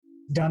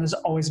done is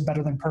always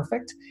better than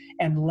perfect.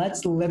 And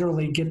let's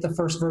literally get the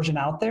first version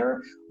out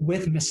there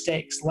with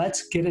mistakes.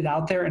 Let's get it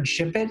out there and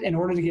ship it in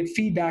order to get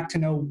feedback to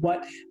know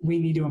what we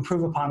need to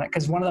improve upon it.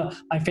 Because one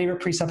of my favorite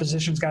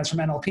presuppositions, guys, from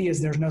NLP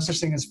is there's no such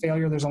thing as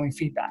failure. There's only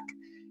feedback.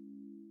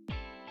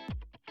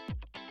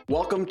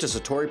 Welcome to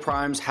Satori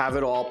Prime's Have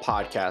It All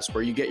podcast,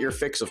 where you get your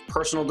fix of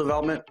personal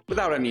development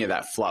without any of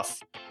that fluff.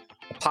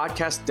 A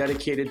podcast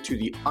dedicated to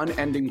the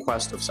unending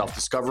quest of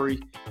self-discovery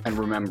and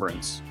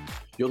remembrance.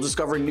 You'll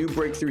discover new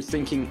breakthrough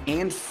thinking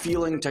and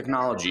feeling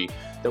technology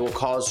that will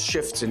cause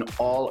shifts in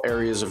all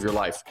areas of your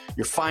life,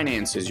 your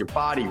finances, your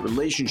body,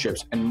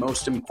 relationships, and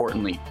most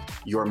importantly,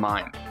 your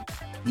mind.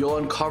 You'll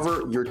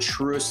uncover your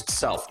truest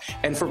self,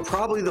 and for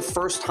probably the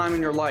first time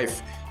in your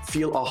life,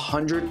 feel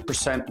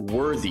 100%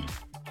 worthy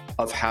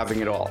of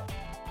having it all.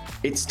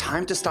 It's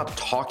time to stop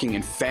talking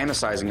and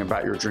fantasizing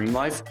about your dream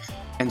life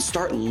and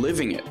start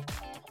living it.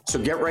 So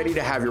get ready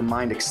to have your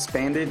mind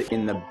expanded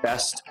in the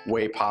best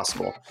way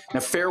possible.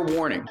 Now, fair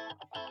warning,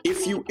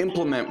 if you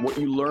implement what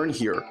you learn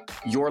here,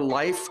 your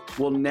life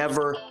will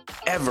never,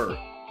 ever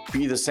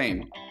be the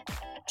same.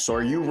 So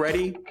are you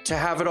ready to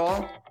have it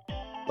all?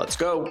 Let's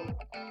go.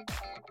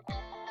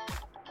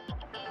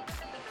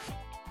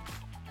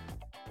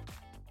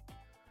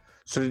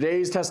 So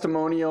today's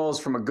testimonial is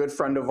from a good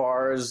friend of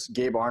ours,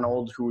 Gabe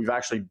Arnold, who we've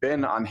actually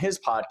been on his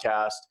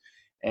podcast.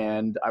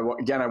 And I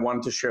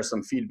wanted to share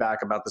some feedback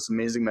about this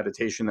amazing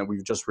meditation that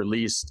we've just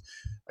released.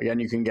 Again,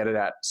 you can get it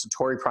at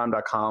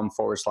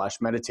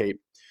satoriprime.com/meditate.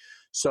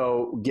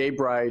 So Gabe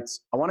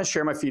writes, I want to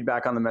share my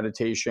feedback on the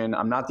meditation.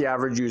 I'm not the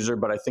average user,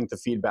 but I think the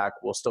feedback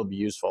will still be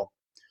useful.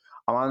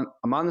 I'm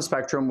on the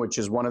spectrum, which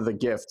is one of the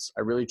gifts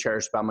I really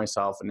cherish about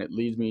myself, and it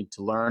leads me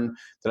to learn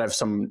that I have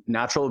some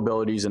natural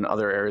abilities in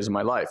other areas of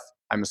my life.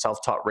 I'm a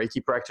self-taught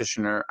Reiki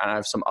practitioner, and I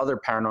have some other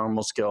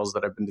paranormal skills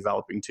that I've been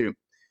developing too.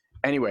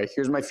 Anyway,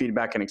 here's my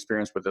feedback and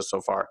experience with this so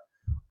far.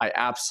 I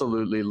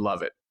absolutely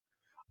love it.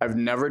 I've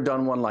never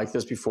done one like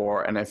this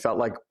before, and I felt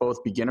like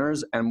both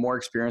beginners and more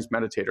experienced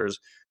meditators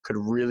could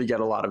really get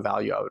a lot of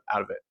value out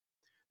of it.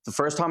 The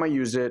first time I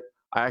used it,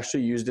 I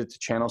actually used it to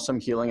channel some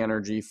healing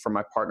energy from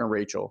my partner,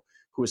 Rachel,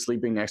 who was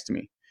sleeping next to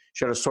me.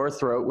 She had a sore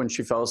throat when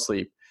she fell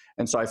asleep,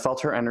 and so I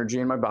felt her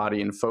energy in my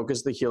body and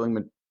focused the healing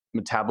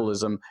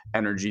metabolism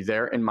energy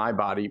there in my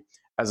body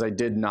as I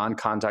did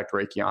non-contact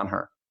Reiki on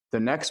her. The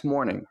next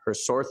morning, her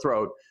sore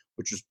throat,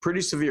 which was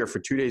pretty severe for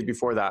 2 days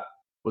before that,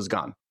 was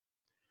gone.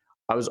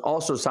 I was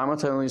also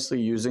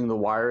simultaneously using the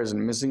wires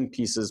and missing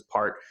pieces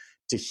part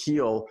to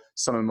heal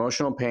some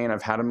emotional pain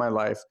I've had in my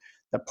life.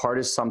 That part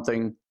is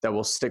something that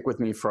will stick with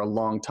me for a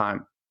long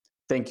time.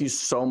 Thank you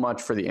so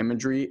much for the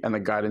imagery and the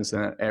guidance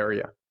in that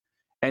area.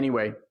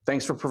 Anyway,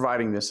 thanks for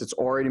providing this. It's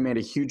already made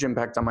a huge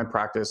impact on my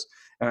practice,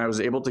 and I was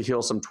able to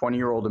heal some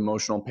 20-year-old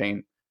emotional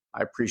pain.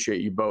 I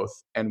appreciate you both,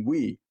 and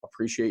we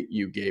appreciate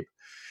you, Gabe.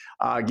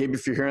 Gabe,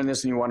 if you're hearing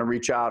this and you want to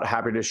reach out,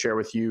 happy to share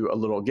with you a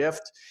little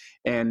gift.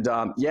 And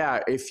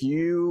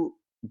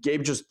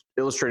Gabe just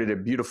illustrated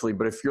it beautifully,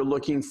 but if you're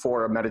looking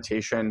for a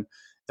meditation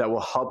that will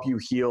help you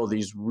heal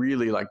these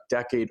really like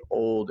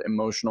decade-old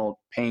emotional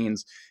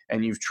pains,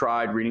 and you've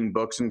tried reading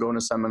books and going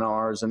to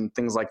seminars and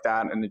things like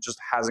that, and it just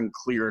hasn't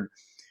cleared,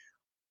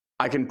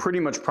 I can pretty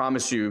much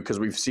promise you, because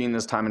we've seen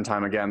this time and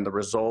time again, the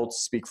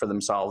results speak for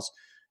themselves.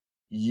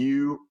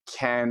 You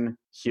can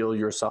heal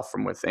yourself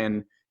from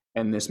within,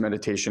 and this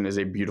meditation is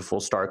a beautiful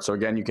start. So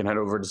again, you can head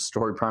over to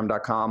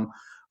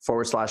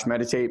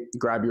satoriprime.com/meditate,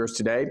 grab yours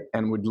today,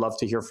 and we'd love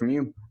to hear from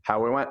you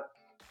how it went.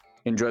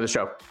 Enjoy the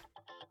show.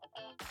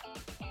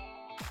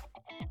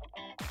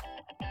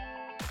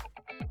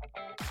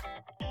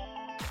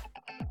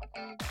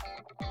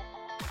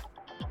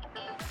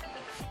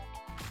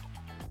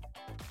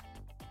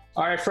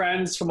 All right,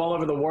 friends from all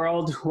over the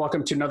world,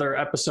 welcome to another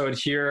episode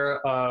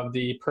here of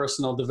the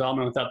Personal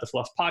Development Without the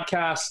Fluff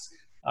podcast.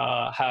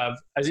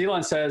 As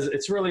Elon says,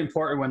 it's really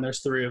important when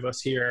there's three of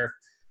us here.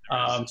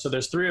 So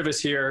there's three of us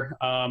here,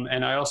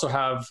 and I also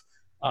have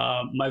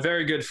my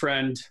very good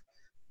friend,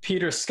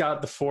 Peter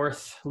Scott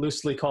IV,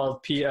 loosely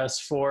called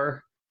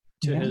PS4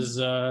 to his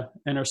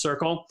inner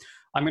circle.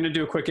 I'm going to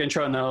do a quick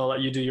intro, and then I'll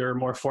let you do your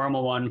more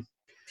formal one.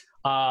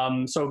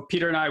 So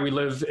Peter and I, we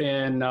live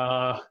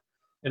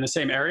in the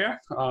same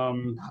area,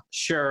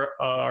 share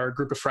our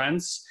group of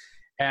friends.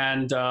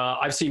 And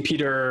I've seen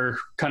Peter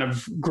kind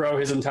of grow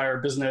his entire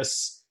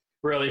business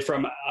really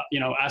from,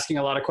 asking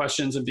a lot of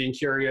questions and being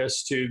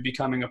curious to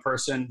becoming a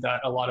person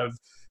that a lot of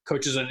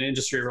coaches in the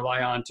industry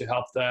rely on to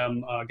help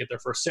them get their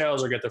first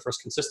sales or get their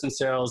first consistent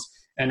sales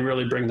and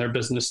really bring their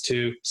business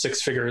to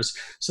six figures.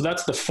 So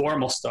that's the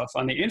formal stuff.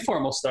 On the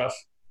informal stuff,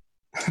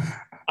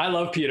 I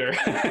love Peter.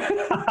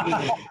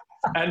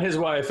 And his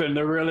wife, and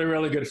they're really,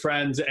 really good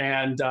friends,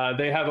 and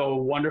they have a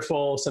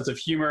wonderful sense of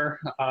humor.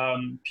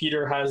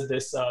 Peter has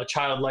this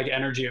childlike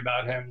energy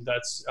about him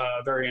that's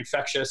very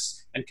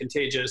infectious and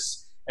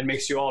contagious and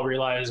makes you all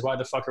realize, why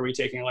the fuck are we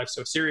taking life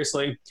so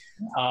seriously?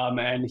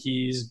 And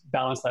he's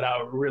balanced that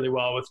out really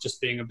well with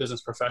just being a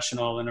business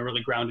professional and a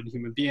really grounded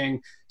human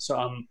being. So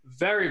I'm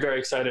very, very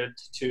excited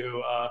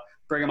to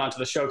bring him onto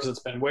the show, because it's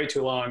been way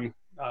too long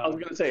I was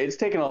going to say, it's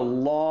taken a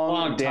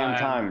long damn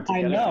time to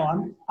I get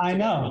know. I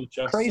know.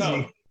 Crazy.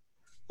 So,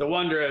 the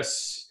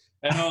wondrous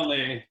and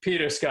only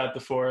Peter Scott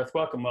IV.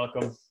 Welcome.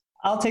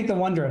 I'll take the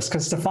wondrous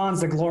because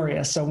Stefan's the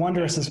glorious. So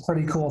wondrous is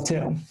pretty cool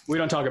too. We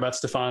don't talk about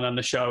Stefan on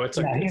the show.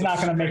 He's not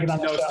going to make it on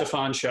the show. No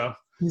Stefan show.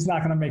 He's not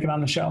going to make it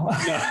on the show.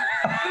 No.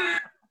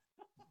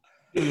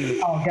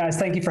 Oh, guys,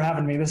 thank you for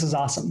having me. This is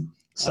awesome.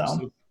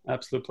 So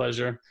absolute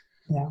pleasure.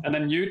 Yeah. And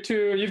then you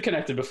two, you've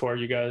connected before,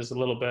 you guys, a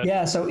little bit.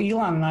 Yeah. So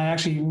Elon and I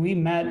we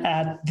met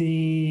at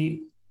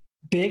the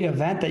big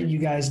event that you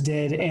guys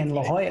did in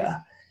La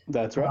Jolla.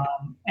 That's right.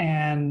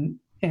 And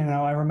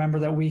I remember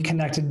that we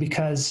connected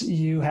because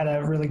you had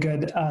a really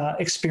good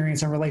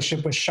experience and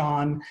relationship with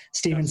Sean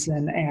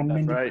Stevenson and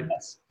Mindy. Right.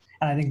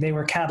 And I think they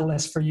were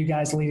catalysts for you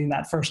guys leading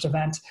that first big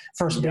one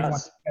you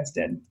guys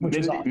did.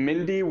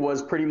 Mindy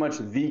was pretty much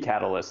the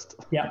catalyst.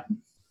 Yeah.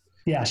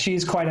 Yeah,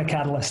 she's quite a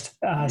catalyst.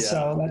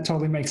 So that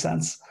totally makes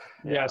sense.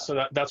 Yeah,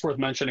 so that's worth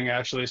mentioning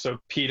actually. So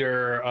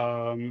Peter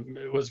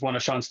was one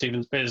of Sean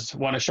Stevenson's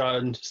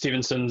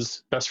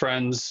best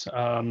friends.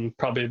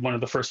 Probably one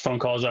of the first phone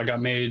calls I got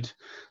made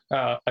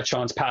at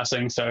Sean's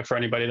passing. So for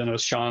anybody that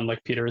knows Sean,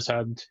 like Peter has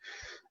had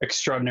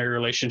extraordinary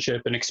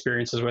relationship and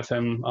experiences with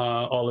him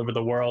all over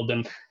the world.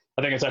 And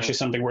I think it's actually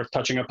something worth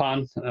touching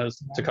upon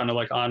to kind of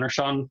like honor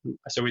Sean.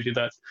 So we do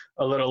that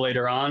a little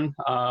later on.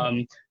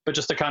 But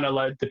just to kind of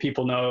let the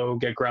people know,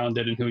 get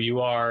grounded in who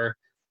you are.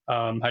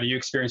 How do you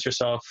experience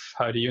yourself?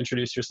 How do you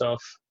introduce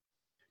yourself?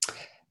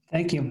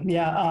 Thank you.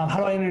 Yeah. How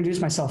do I introduce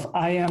myself?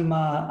 I am,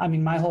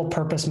 my whole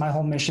purpose, my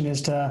whole mission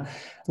is to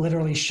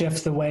literally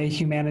shift the way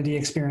humanity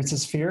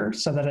experiences fear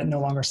so that it no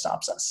longer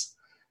stops us.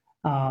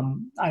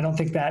 I don't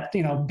think that,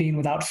 being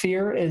without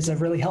fear is a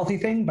really healthy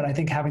thing, but I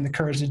think having the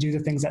courage to do the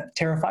things that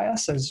terrify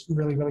us is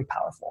really, really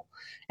powerful.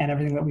 And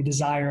everything that we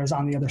desire is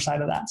on the other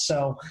side of that.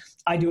 So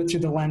I do it through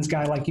the lens,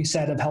 Guy, like you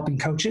said, of helping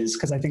coaches,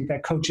 because I think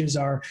that coaches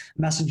are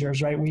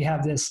messengers, right? We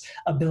have this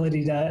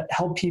ability to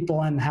help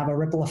people and have a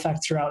ripple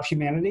effect throughout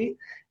humanity.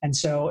 And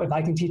so if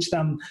I can teach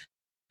them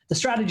the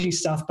strategy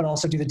stuff, but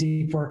also do the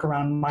deep work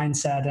around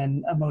mindset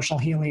and emotional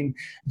healing,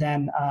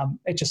 then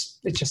it just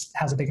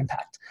has a big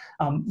impact.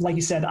 Like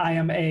you said, I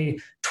am a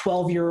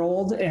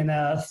 12-year-old in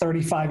a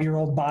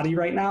 35-year-old body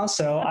right now.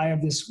 So I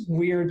have this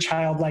weird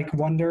childlike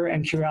wonder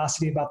and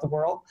curiosity about the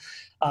world.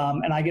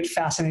 And I get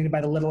fascinated by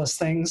the littlest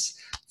things,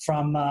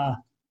 from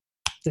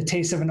the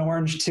taste of an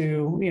orange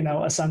to,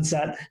 a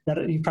sunset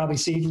that you probably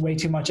see way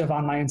too much of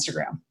on my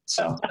Instagram.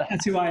 So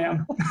that's who I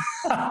am.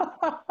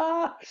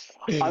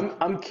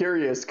 I'm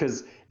curious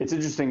because it's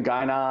interesting.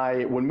 Guy and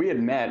I, when we had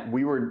met,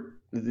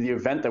 the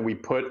event that we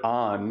put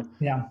on.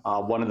 Yeah.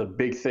 One of the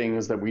big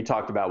things that we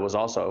talked about was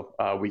also,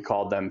 we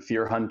called them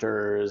fear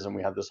hunters, and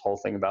we had this whole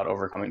thing about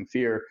overcoming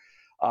fear.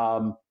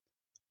 I'm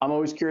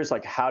always curious,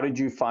 like, how did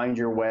you find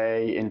your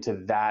way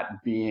into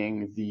that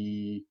being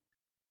the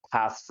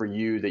path for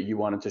you that you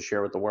wanted to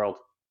share with the world?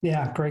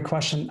 Yeah, great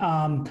question.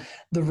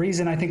 The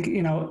reason I think,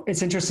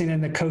 it's interesting in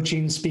the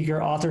coaching,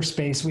 speaker, author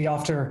space, we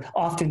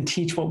often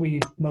teach what we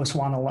most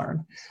want to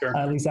learn. Sure.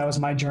 At least that was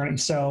my journey.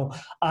 So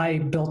I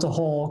built a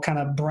whole kind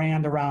of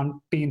brand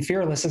around being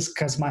fearless, is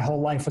because my whole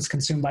life was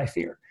consumed by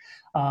fear.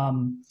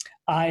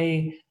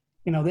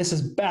 This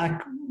is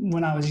back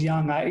when I was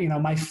young.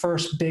 My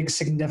first big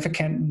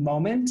significant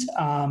moment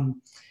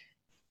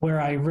where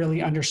I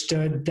really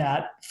understood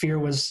that fear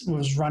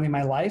was running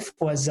my life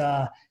was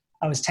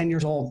I was 10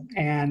 years old,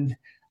 and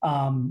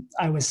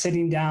I was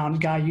sitting down.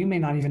 Guy, you may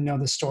not even know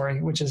this story,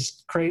 which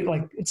is great.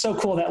 Like, it's so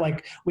cool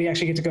that we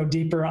actually get to go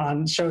deeper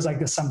on shows like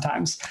this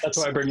sometimes. That's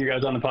why I bring you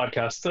guys on the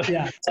podcast.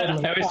 Yeah,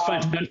 totally. I always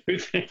find out new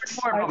things.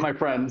 More about my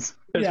friends.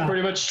 It's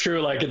pretty much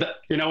true. Like,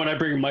 when I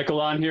bring Michael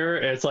on here,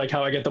 it's like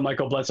how I get the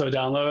Michael Bledsoe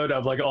download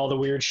of like all the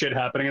weird shit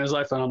happening in his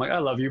life. And I'm like, I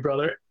love you,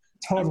 brother.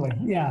 Totally.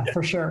 Yeah,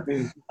 for sure.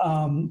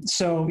 I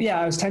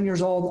was 10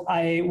 years old.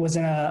 I was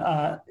in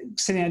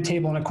sitting at a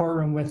table in a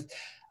courtroom with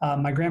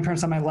my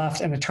grandparents on my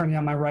left, an attorney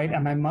on my right,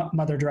 and my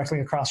mother directly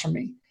across from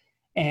me.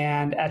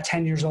 And at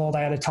 10 years old,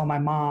 I had to tell my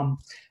mom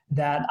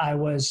that I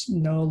was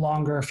no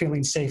longer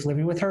feeling safe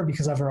living with her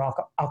because of her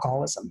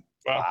alcoholism.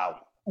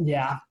 Wow.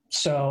 Yeah.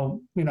 So,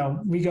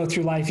 we go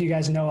through life. You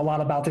guys know a lot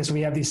about this.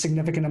 We have these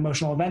significant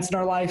emotional events in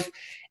our life,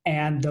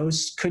 and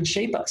those could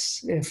shape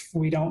us if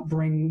we don't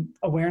bring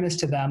awareness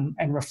to them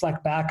and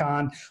reflect back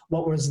on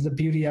what was the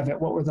beauty of it,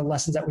 what were the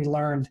lessons that we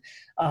learned.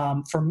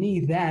 For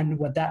me then,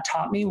 what that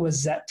taught me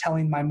was that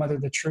telling my mother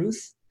the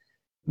truth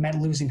meant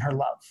losing her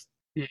love.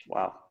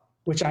 Wow.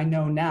 Which I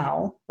know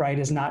now, right,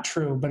 is not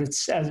true, but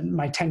it's, as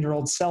my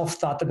 10-year-old self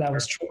thought that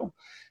was true.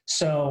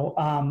 So,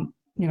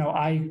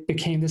 I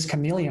became this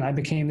chameleon. I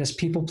became this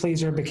people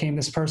pleaser, became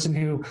this person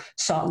who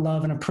sought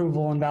love and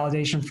approval and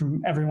validation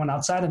from everyone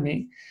outside of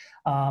me.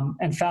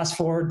 And fast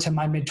forward to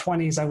my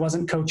mid-20s, I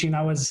wasn't coaching.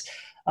 I was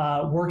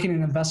working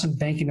in investment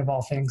banking, of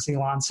all things,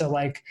 Elon. So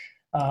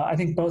I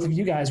think both of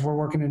you guys were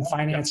working in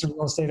finance and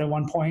real estate at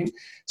one point.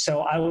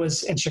 So I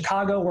was in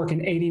Chicago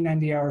working 80,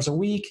 90 hours a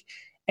week.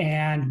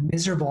 and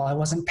miserable. I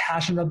wasn't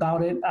passionate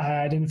about it.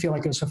 I didn't feel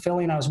like it was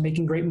fulfilling. I was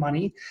making great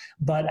money,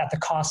 but at the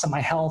cost of my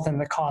health and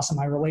the cost of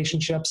my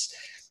relationships.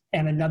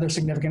 And another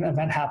significant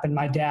event happened.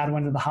 My dad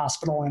went to the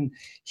hospital, and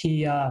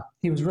he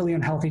was really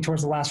unhealthy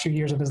towards the last few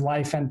years of his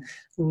life, and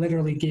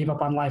literally gave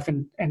up on life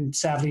and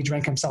sadly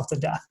drank himself to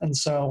death. And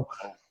so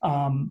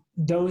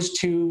those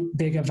two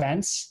big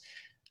events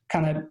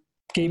kind of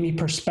gave me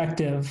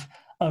perspective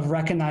of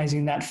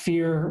recognizing that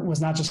fear was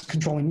not just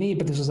controlling me,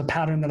 but this was a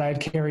pattern that I had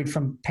carried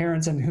from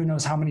parents and who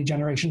knows how many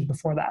generations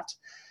before that.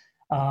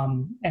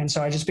 And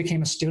so I just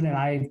became a student.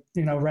 I,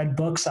 read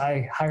books,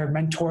 I hired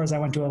mentors, I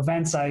went to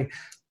events, I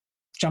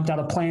jumped out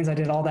of planes, I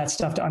did all that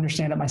stuff to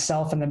understand it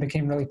myself, and then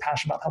became really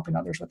passionate about helping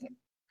others with it.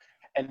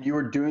 And you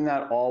were doing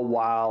that all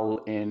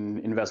while in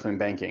investment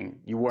banking.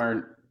 You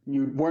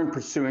weren't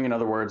pursuing, in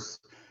other words,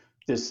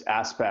 this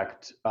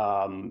aspect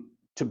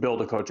to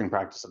build a coaching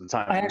practice at the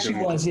time. I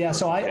actually was, yeah.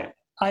 So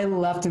I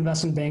left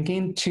investment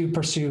banking to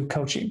pursue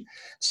coaching.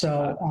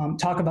 So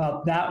talk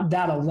about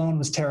that alone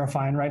was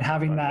terrifying, right?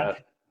 Having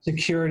that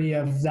security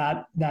of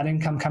that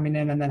income coming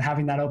in and then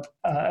having that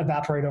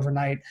evaporate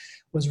overnight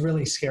was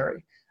really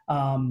scary.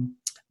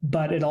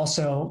 But it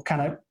also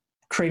kind of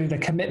created a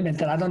commitment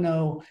that I don't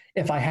know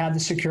if I had the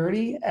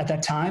security at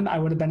that time, I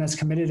would have been as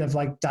committed of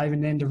like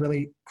diving in to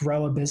really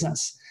grow a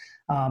business.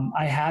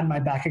 I had my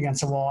back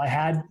against the wall. I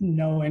had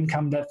no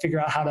income to figure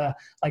out how to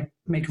like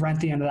make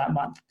rent the end of that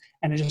month.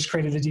 And it just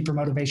created a deeper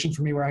motivation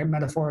for me where I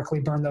metaphorically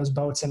burned those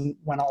boats and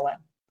went all in.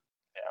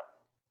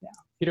 Yeah.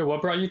 Peter,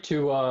 what brought you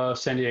to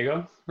San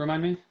Diego?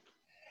 Remind me.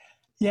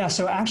 Yeah,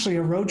 so actually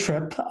a road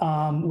trip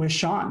with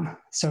Sean.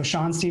 So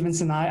Sean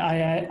Stevenson,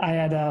 I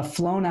had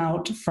flown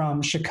out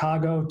from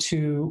Chicago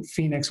to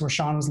Phoenix where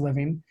Sean was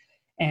living.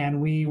 And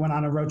we went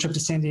on a road trip to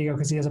San Diego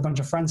because he has a bunch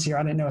of friends here.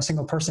 I didn't know a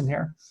single person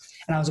here.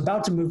 And I was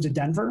about to move to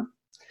Denver.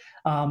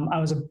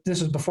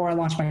 This was before I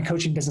launched my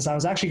coaching business. I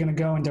was actually going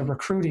to go into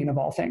recruiting of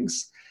all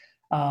things.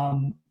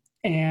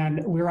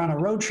 And we were on a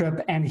road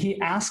trip and he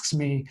asks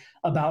me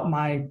about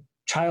my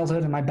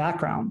childhood and my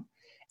background.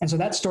 And so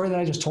that story that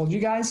I just told you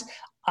guys,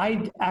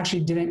 I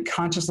actually didn't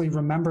consciously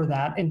remember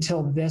that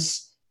until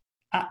this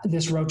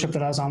road trip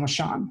that I was on with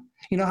Sean.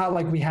 You know how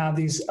like we have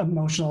these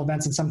emotional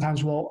events and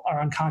sometimes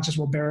our unconscious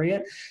will bury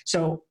it.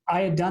 So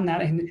I had done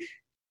that, and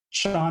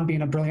Sean,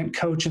 being a brilliant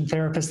coach and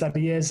therapist that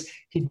he is,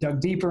 he dug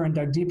deeper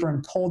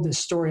and pulled this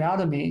story out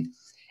of me.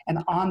 And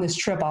on this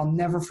trip, I'll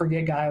never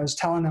forget, Guy, I was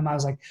telling him, I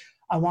was like,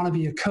 I want to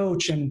be a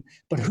coach,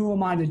 but who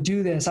am I to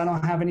do this? I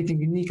don't have anything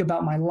unique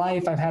about my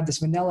life. I've had this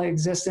vanilla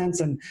existence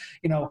and,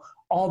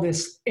 all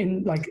this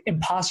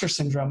imposter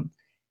syndrome.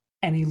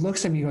 And he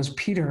looks at me and goes,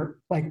 Peter,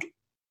 like,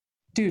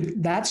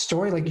 dude, that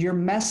story, like your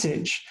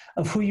message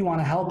of who you want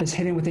to help is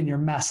hidden within your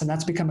mess. And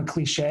that's become a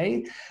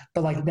cliche.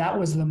 But like that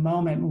was the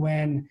moment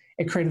when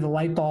it created the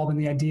light bulb, and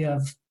the idea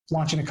of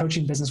launching a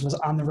coaching business was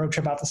on the road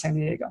trip out to San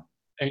Diego.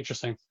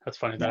 Interesting. That's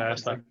funny that I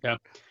asked that. Yeah.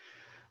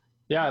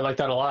 Yeah, I like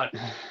that a lot.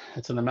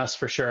 It's in the mess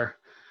for sure.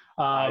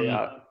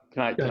 Can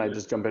I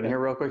just jump in here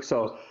real quick?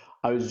 So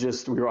we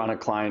were on a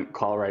client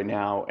call right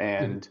now,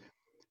 and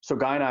so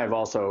Guy and I have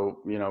also,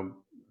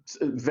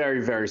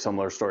 very, very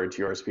similar story to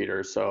yours,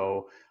 Peter.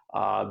 So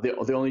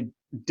the only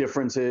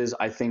difference is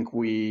I think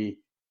the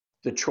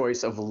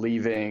choice of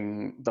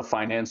leaving the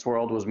finance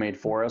world was made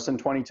for us in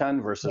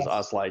 2010 versus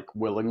us like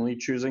willingly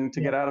choosing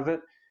to get out of it.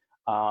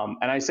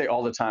 And I say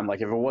all the time,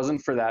 like if it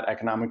wasn't for that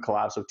economic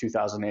collapse of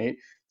 2008,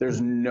 there's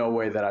no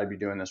way that I'd be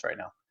doing this right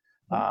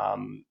now.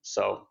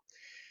 So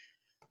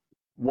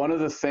one of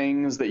the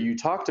things that you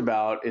talked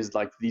about is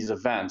like these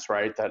events,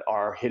 right, that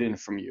are hidden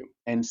from you.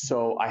 And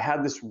so I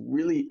had this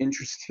really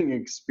interesting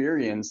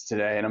experience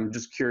today, and I'm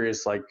just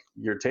curious, like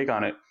your take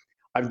on it.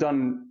 I've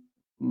done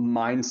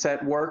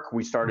mindset work.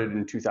 We started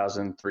in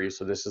 2003.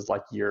 So this is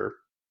like year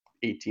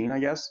 18, I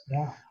guess.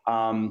 Yeah.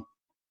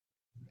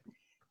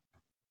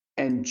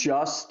 And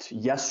just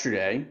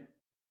yesterday,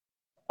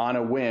 on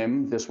a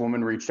whim, this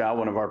woman reached out,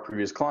 one of our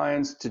previous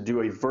clients, to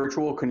do a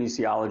virtual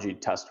kinesiology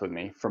test with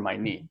me for my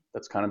knee.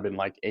 That's kind of been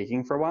like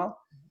aching for a while.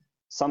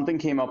 Something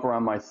came up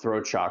around my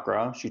throat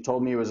chakra. She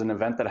told me it was an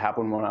event that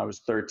happened when I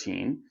was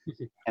 13.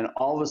 And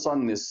all of a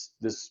sudden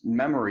this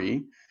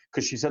memory,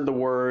 because she said the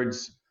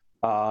words,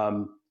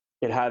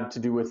 it had to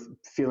do with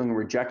feeling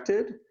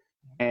rejected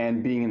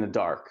and being in the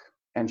dark.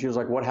 And she was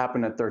like, what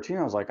happened at 13?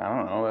 I was like, I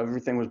don't know.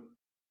 Everything was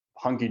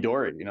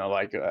hunky-dory,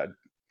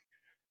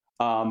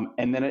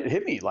 and then it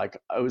hit me like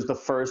it was the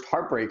first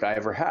heartbreak I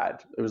ever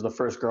had. It was the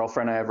first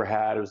girlfriend I ever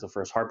had. It was the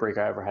first heartbreak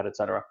I ever had, et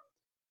cetera.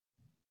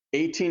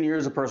 18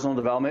 years of personal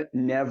development,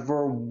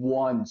 never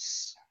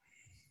once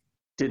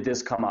did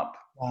this come up.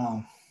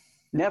 Wow.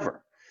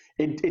 Never.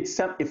 It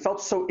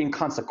felt so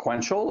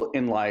inconsequential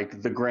in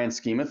like the grand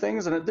scheme of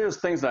things. And there's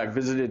things that I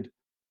visited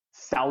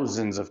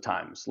thousands of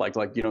times, like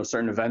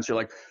certain events, you're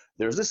like,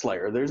 there's this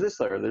layer, there's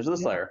this layer, there's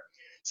this layer.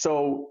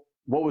 So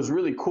what was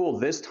really cool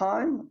this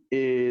time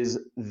is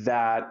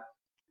that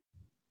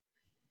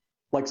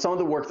like some of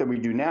the work that we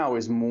do now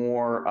is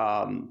more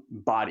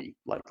body,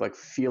 like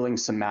feeling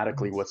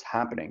somatically what's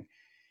happening.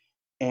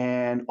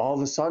 And all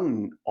of a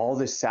sudden, all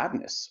this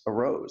sadness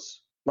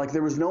arose. Like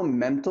there was no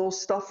mental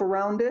stuff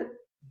around it,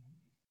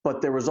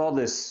 but there was all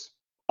this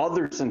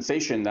other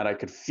sensation that I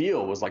could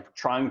feel was like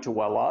trying to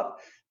well up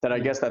that I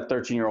guess that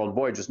 13-year-old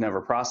boy just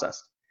never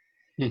processed.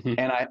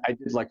 And I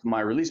did like my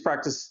release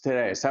practice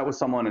today. I sat with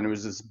someone and it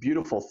was this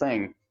beautiful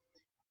thing.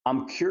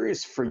 I'm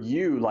curious for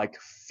you, like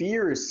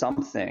fear is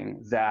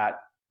something that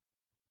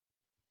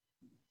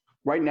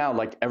right now,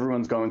 like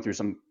everyone's going through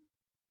some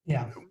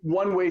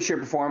one way, shape,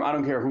 or form. I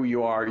don't care who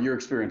you are, you're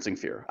experiencing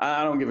fear.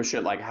 I don't give a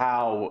shit like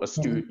how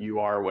astute you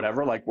are or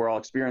whatever, like we're all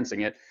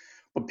experiencing it.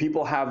 But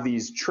people have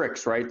these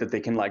tricks, right, that they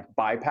can like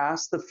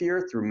bypass the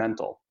fear through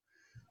mental.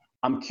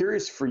 I'm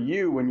curious for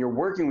you, when you're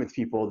working with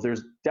people,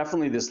 there's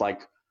definitely this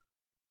like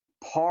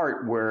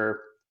part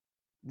where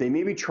they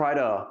maybe try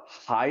to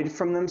hide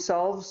from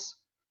themselves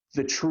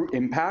the true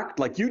impact,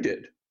 like you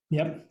did.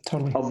 Yep,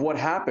 totally. Of what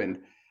happened.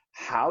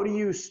 How do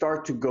you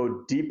start to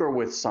go deeper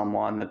with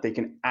someone that they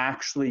can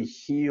actually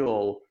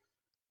heal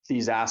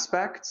these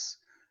aspects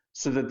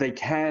so that they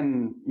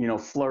can, you know,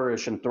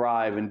 flourish and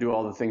thrive and do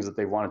all the things that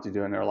they wanted to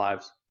do in their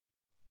lives?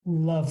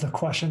 Love the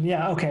question.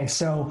 Yeah. Okay.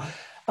 So,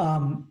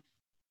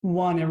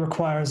 one, it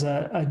requires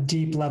a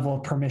deep level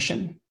of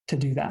permission to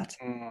do that.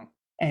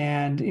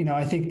 And, you know,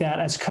 I think that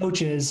as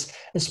coaches,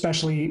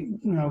 especially,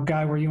 you know,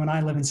 Guy, where you and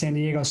I live in San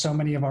Diego, so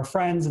many of our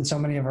friends and so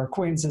many of our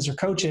acquaintances are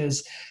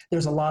coaches,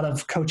 there's a lot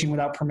of coaching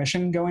without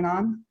permission going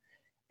on.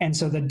 And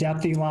so the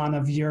depth, Elon,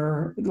 of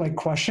your like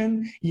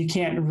question, you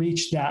can't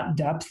reach that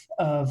depth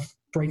of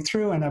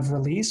breakthrough and of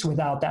release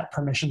without that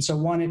permission. So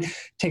one, it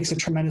takes a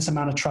tremendous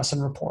amount of trust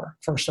and rapport,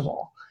 first of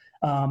all.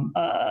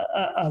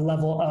 A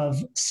level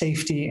of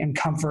safety and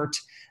comfort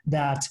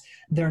that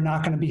they're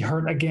not going to be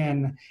hurt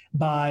again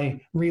by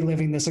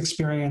reliving this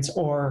experience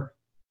or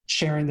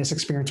sharing this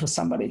experience with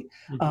somebody.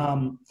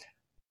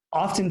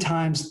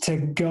 Oftentimes to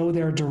go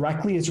there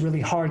directly is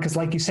really hard because,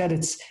 like you said,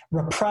 it's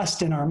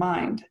repressed in our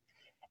mind.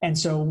 And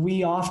so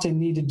we often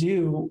need to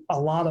do a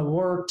lot of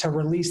work to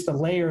release the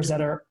layers that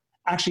are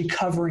actually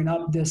covering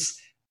up this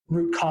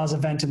root cause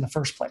event in the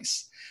first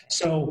place.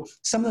 So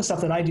some of the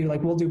stuff that I do,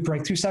 like we'll do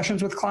breakthrough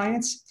sessions with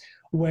clients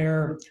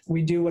where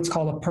we do what's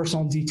called a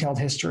personal detailed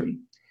history.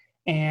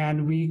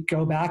 And we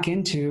go back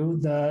into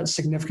the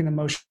significant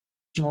emotional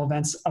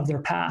events of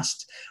their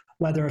past,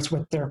 whether it's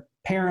with their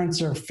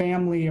parents or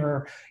family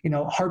or, you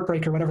know,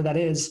 heartbreak or whatever that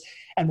is.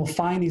 And we'll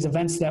find these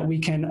events that we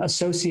can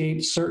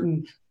associate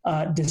certain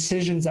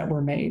decisions that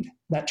were made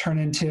that turn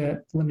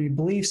into limiting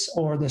beliefs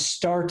or the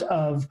start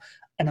of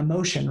an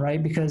emotion,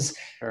 right? Because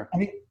I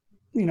think,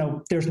 you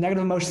know, there's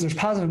negative emotions, there's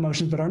positive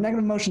emotions, but are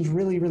negative emotions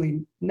really,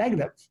 really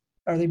negative?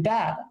 Are they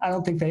bad? I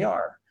don't think they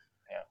are,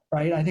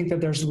 right? I think that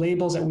there's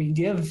labels that we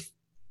give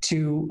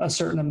to a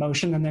certain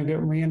emotion and they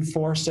get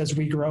reinforced as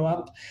we grow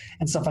up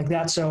and stuff like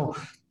that. So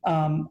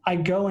I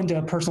go into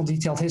a personal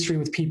detailed history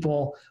with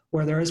people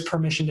where there is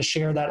permission to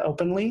share that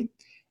openly.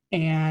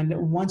 And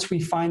once we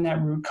find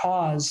that root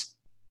cause,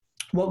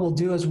 what we'll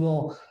do is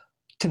we'll,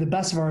 to the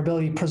best of our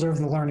ability, preserve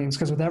the learnings,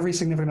 because with every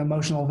significant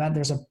emotional event,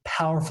 there's a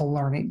powerful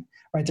learning,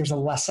 right? There's a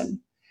lesson.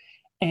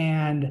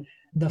 And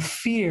the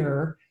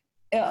fear,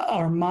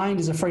 our mind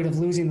is afraid of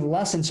losing the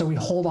lesson, so we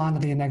hold on to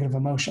the negative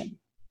emotion.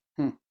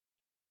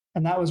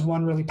 And that was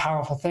one really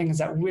powerful thing, is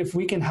that if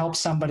we can help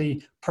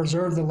somebody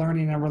preserve the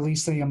learning and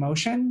release the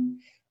emotion,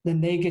 then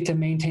they get to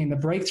maintain the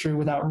breakthrough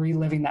without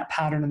reliving that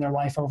pattern in their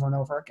life over and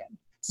over again.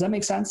 Does that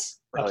make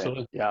sense?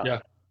 Absolutely. Yeah.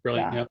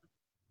 Brilliant.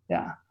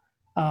 Yeah.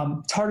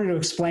 It's harder to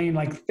explain,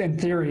 like in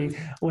theory,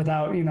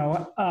 without, you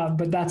know,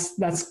 but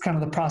that's kind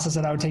of the process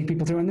that I would take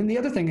people through. And then the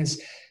other thing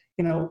is,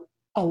 you know,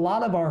 a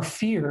lot of our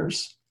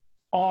fears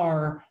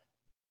are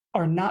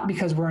not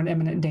because we're in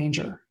imminent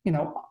danger. You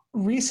know,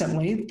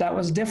 recently that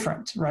was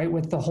different, right?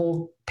 With the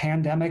whole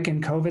pandemic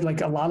and COVID, like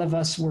a lot of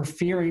us were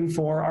fearing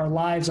for our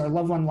lives, our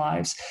loved one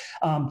lives.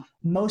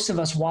 Most of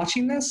us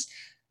watching this,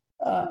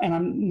 and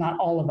I'm not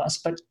all of us,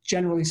 but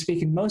generally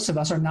speaking, most of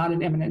us are not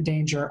in imminent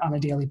danger on a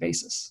daily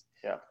basis.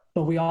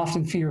 But we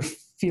often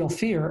feel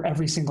fear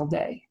every single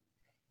day.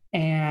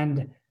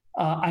 And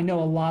I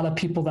know a lot of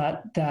people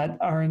that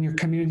are in your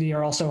community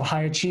are also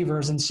high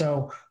achievers. And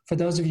so for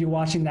those of you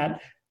watching that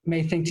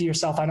may think to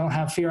yourself, I don't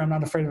have fear, I'm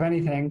not afraid of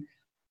anything,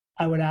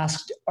 I would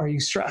ask, are you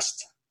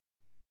stressed?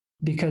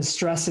 Because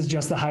stress is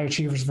just the high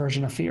achievers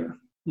version of fear.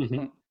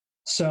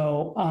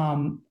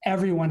 So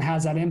everyone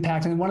has that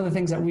impact. And one of the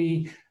things that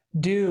we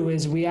do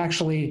is we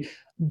actually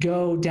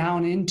go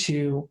down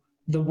into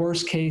the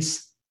worst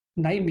case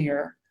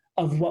nightmare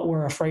of what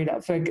we're afraid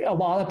of. Like a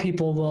lot of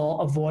people will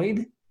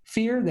avoid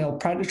fear. They'll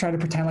try to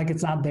pretend like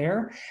it's not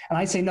there. And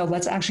I say, no,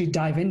 let's actually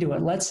dive into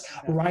it. Let's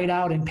write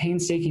out in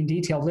painstaking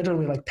detail,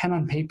 literally like pen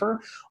on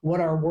paper, what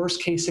our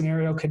worst case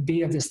scenario could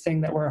be of this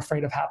thing that we're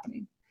afraid of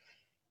happening.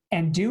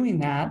 And doing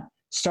that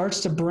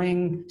starts to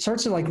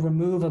like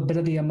remove a bit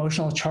of the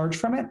emotional charge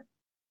from it,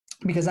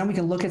 because then we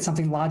can look at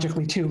something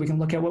logically too. We can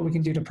look at what we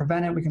can do to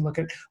prevent it. We can look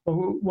at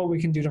what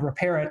we can do to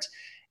repair it.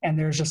 And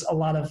there's just a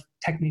lot of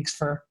techniques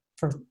for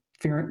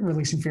fear,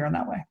 releasing fear in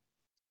that way.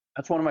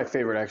 That's one of my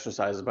favorite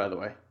exercises, by the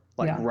way.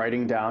 like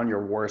writing down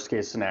your worst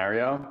case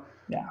scenario.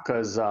 Yeah.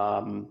 Because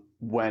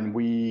when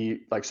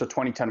we, like, so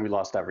 2010, we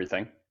lost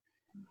everything.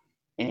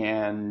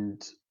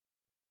 And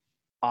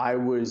my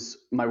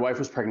wife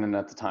was pregnant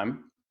at the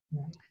time.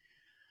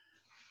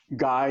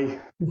 Guy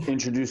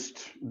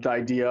introduced the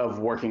idea of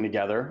working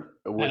together.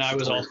 And I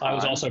was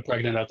also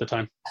pregnant at the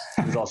time.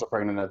 He was also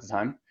pregnant at the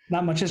time.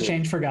 Not much has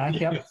changed for Guy.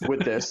 Yep.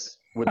 With this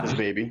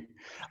baby.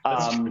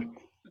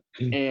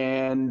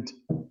 And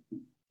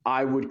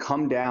I would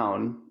come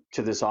down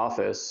to this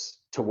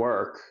office to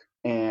work,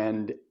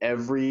 and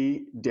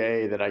every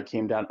day that I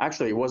came down,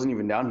 actually it wasn't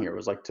even down here, it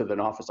was like to the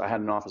office. I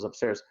had an office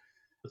upstairs.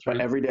 That's right.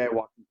 But every day I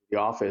walked into the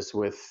office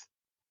with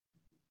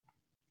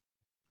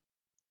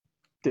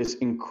this,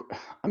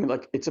 I mean,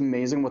 like, it's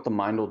amazing what the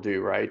mind will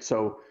do, right?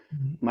 So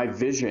my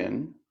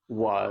vision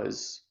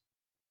was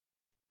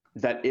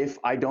that if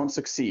I don't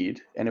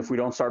succeed and if we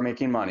don't start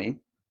making money,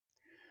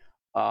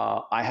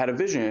 I had a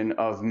vision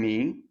of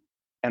me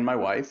and my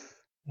wife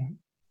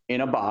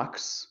in a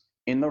box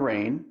in the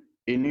rain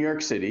in New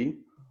York City,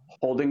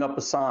 holding up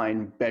a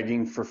sign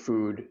begging for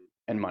food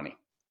and money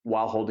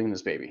while holding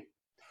this baby.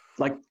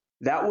 Like,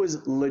 that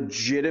was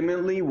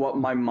legitimately what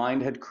my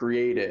mind had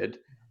created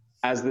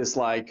as this,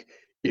 like,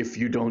 if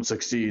you don't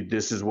succeed,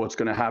 this is what's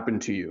going to happen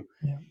to you.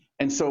 Yeah.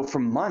 And so for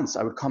months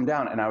I would come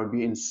down and I would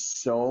be in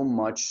so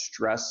much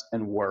stress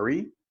and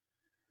worry.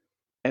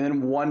 And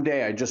then one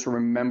day I just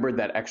remembered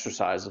that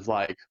exercise of,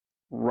 like,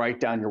 write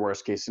down your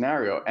worst case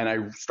scenario. And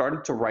I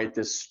started to write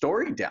this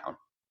story down.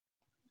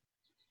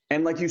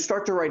 And, like, you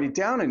start to write it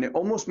down and it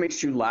almost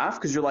makes you laugh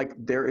because you're like,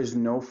 there is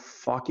no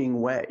fucking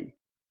way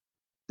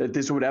that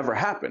this would ever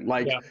happen.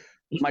 Like,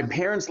 my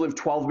parents live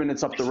 12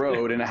 minutes up the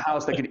road in a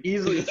house that could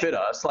easily fit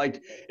us.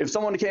 Like, if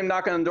someone came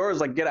knocking on the doors,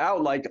 like, get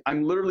out, like,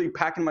 I'm literally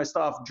packing my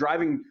stuff,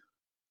 driving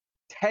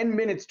 10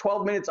 minutes,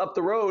 12 minutes up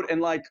the road, and,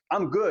 like,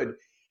 I'm good.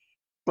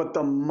 But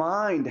the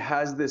mind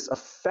has this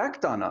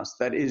effect on us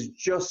that is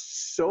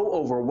just so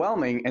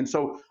overwhelming. And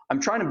so I'm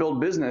trying to build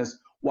business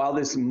while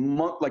this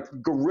like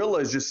gorilla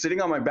is just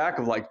sitting on my back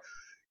of, like,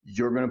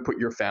 you're going to put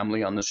your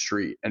family on the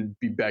street and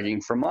be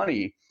begging for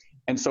money.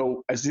 And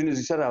so as soon as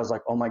he said it, I was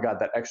like, oh my God,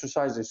 that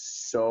exercise is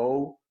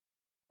so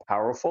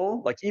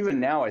powerful. Like, even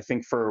now, I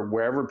think for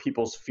wherever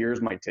people's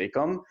fears might take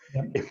them,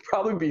 it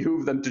probably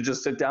behooved them to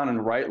just sit down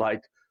and write,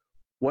 like,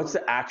 what's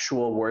the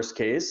actual worst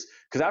case?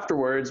 Because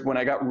afterwards, when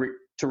I got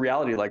to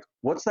reality, like,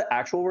 what's the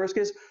actual worst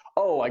case?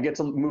 Oh, I get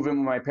to move in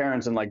with my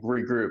parents and, like,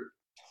 regroup.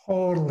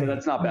 Totally. So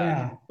that's not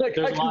bad. Yeah. Like,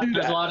 there's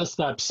a lot of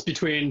steps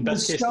between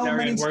best case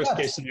scenario and worst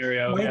case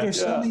scenario. Right? There's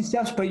so many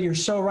steps, but you're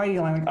so right.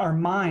 Like, our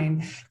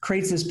mind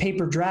creates this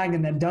paper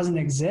dragon that doesn't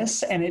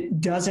exist, and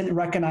it doesn't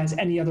recognize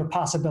any other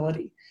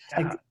possibility.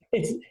 Like,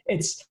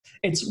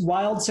 it's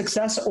wild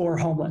success or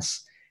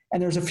homeless.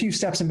 And there's a few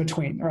steps in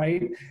between,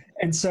 right?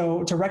 And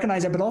so to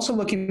recognize that, but also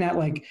looking at,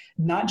 like,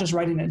 not just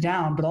writing it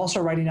down, but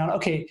also writing down,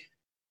 okay,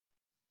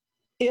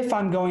 if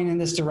I'm going in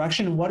this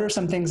direction, what are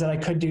some things that I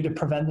could do to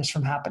prevent this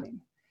from happening?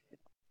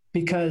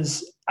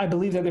 Because I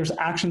believe that there's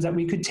actions that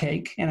we could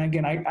take. And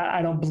again,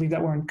 I don't believe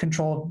that we're in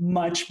control of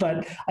much,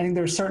 but I think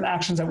there's certain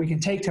actions that we can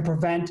take to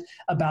prevent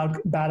a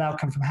bad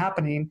outcome from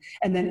happening.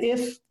 And then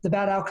if the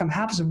bad outcome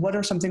happens, what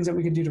are some things that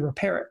we can do to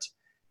repair it?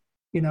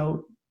 You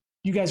know,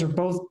 you guys are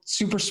both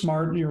super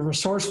smart, you're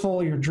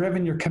resourceful, you're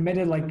driven, you're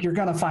committed, like, you're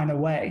going to find a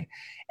way.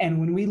 And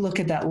when we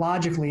look at that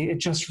logically, it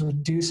just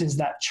reduces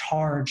that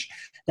charge,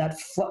 that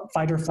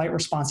fight or flight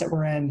response that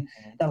we're in,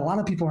 that a lot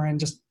of people are in,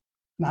 just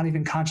not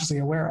even consciously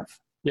aware of.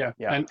 Yeah.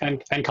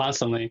 And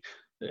constantly.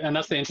 And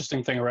that's the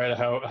interesting thing, right?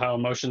 How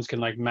emotions can,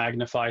 like,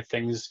 magnify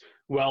things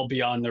well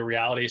beyond the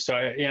reality.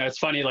 So, you know, it's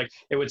funny, like,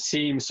 it would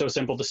seem so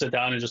simple to sit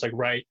down and just, like,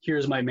 write,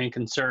 here's my main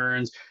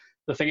concerns.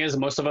 The thing is,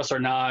 most of us are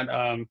not,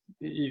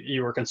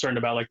 you were concerned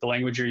about, like, the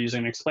language you're using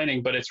and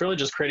explaining, but it's really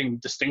just creating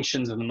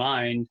distinctions in the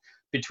mind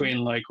between,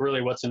 like,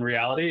 really what's in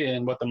reality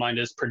and what the mind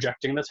is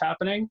projecting that's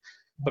happening.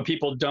 But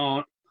people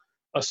don't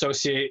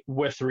associate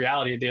with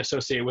reality. They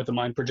associate with the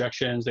mind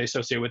projections. They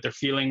associate with their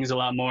feelings a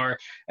lot more.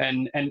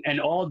 And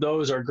all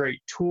those are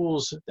great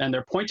tools, and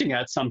they're pointing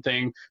at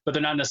something, but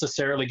they're not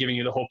necessarily giving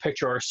you the whole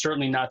picture, or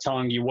certainly not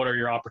telling you what are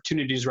your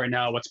opportunities right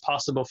now, what's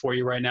possible for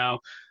you right now.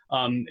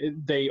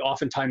 They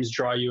oftentimes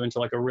draw you into,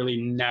 like, a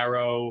really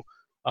narrow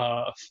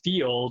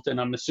field.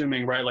 And I'm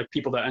assuming, right, like,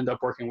 people that end up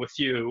working with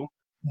you,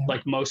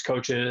 like most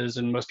coaches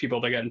and most people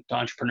that get into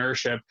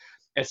entrepreneurship,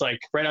 it's like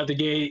right out the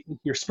gate,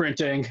 you're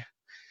sprinting.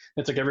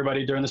 It's like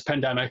everybody during this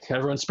pandemic,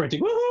 everyone's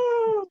sprinting,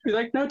 woohoo! You're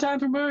like, no time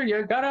from work,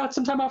 you got out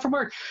some time out from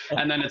work.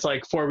 And then it's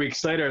like 4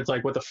 weeks later, it's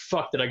like, what the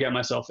fuck did I get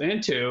myself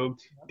into?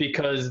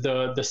 Because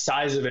the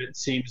size of it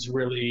seems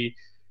really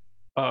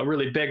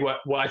really big. What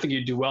I think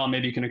you do well, and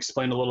maybe you can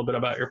explain a little bit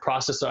about your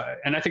process.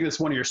 And I think that's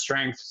one of your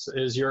strengths,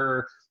 is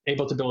you're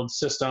able to build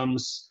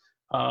systems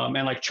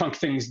and, like, chunk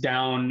things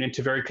down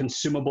into very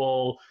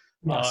consumable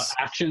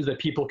actions that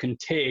people can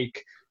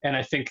take. And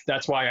I think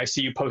that's why I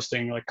see you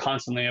posting, like,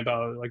 constantly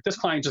about, like, this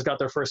client just got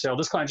their first sale,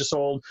 this client just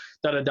sold,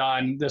 da-da-da.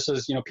 And this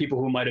is, you know, people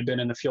who might have been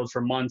in the field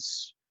for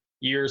months,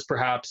 years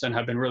perhaps, and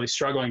have been really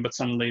struggling, but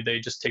suddenly they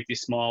just take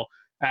these small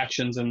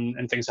actions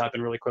and things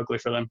happen really quickly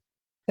for them.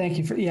 Thank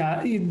you for,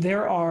 yeah,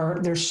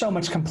 there's so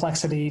much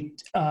complexity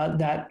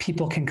that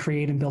people can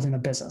create in building a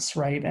business,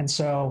 right? And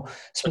so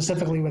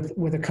specifically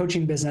with a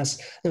coaching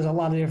business, there's a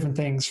lot of different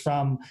things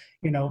from,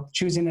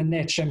 choosing a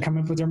niche and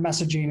coming up with your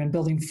messaging and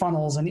building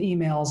funnels and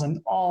emails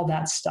and all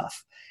that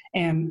stuff.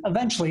 And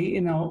eventually,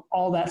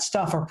 all that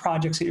stuff are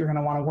projects that you're going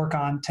to want to work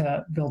on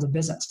to build a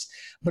business.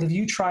 But if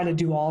you try to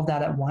do all of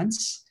that at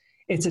once,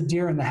 it's a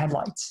deer in the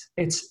headlights.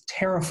 It's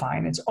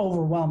terrifying. It's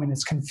overwhelming.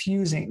 It's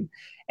confusing.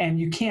 And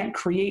you can't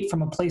create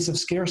from a place of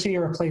scarcity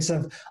or a place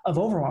of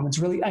overwhelm. It's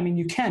really,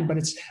 you can, but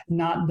it's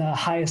not the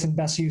highest and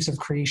best use of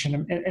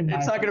creation.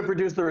 It's not going to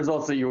produce the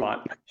results that you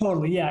want.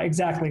 Totally. Yeah,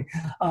 exactly.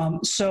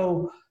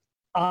 So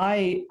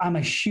I'm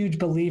a huge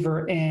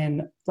believer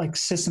in like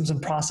systems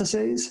and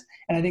processes.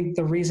 And I think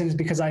the reason is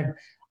because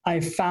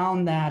I've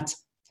found that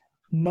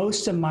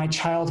most of my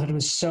childhood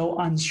was so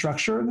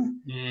unstructured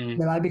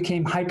that I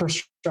became hyper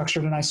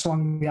structured and I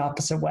swung the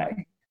opposite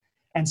way.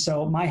 And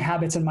so my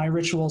habits and my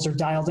rituals are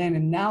dialed in,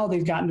 and now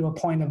they've gotten to a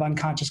point of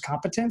unconscious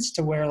competence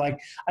to where like,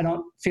 I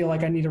don't feel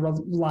like I need to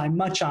rely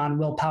much on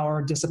willpower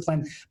or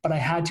discipline, but I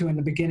had to in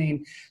the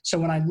beginning. So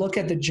when I look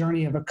at the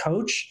journey of a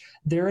coach,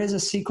 there is a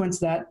sequence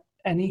that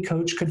any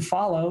coach could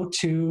follow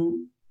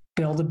to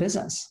build a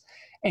business.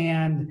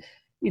 And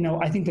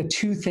I think the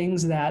two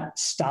things that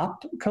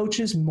stop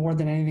coaches more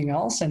than anything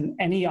else, and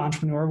any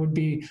entrepreneur would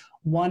be,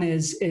 one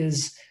is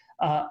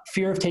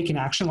fear of taking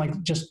action,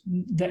 like just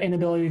the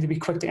inability to be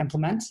quick to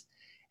implement.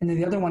 And then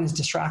the other one is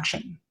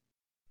distraction.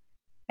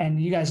 And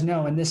you guys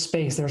know in this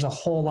space, there's a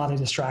whole lot of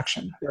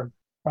distraction,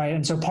 right?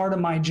 And so part of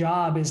my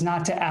job is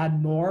not to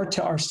add more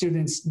to our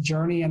students'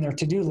 journey and their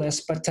to-do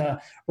list, but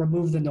to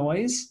remove the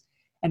noise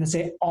and to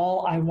say,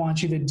 all I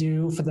want you to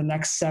do for the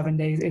next 7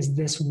 days is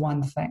this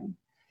one thing.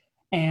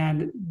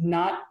 And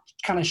not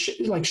kind of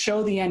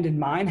show the end in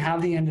mind,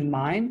 have the end in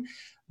mind,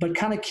 but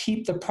kind of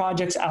keep the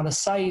projects out of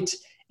sight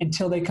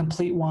until they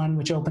complete one,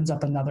 which opens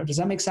up another. Does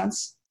that make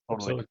sense?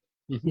 Totally.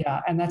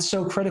 Yeah. And that's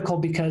so critical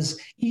because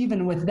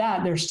even with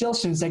that, there's still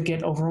students that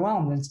get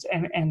overwhelmed.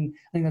 And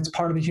I think that's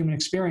part of the human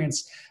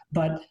experience.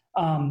 But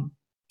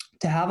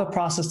to have a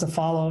process to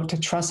follow, to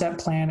trust that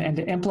plan and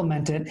to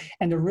implement it,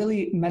 and to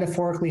really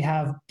metaphorically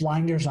have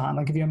blinders on.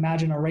 Like if you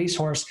imagine a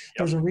racehorse,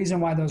 there's a reason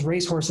why those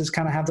racehorses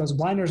kind of have those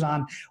blinders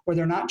on, where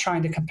they're not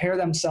trying to compare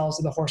themselves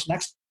to the horse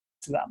next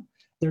to them.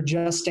 They're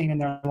just staying in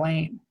their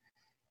lane.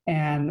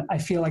 And I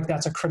feel like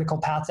that's a critical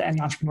path to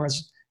any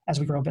entrepreneurs as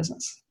we grow a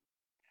business.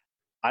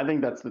 I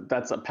think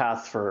that's a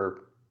path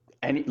for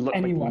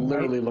anyone,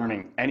 literally right?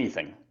 Learning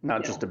anything,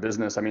 not just a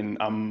business.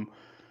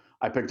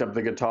 I picked up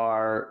the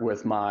guitar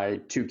with my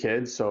two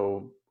kids,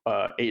 so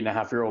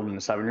 8.5-year-old and a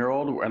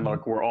 7-year-old, and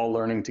like we're all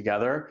learning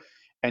together,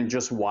 and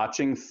just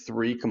watching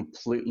 3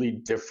 completely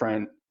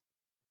different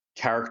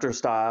character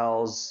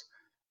styles,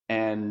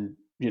 and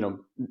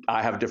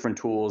I have different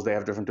tools, they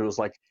have different tools,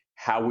 like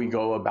how we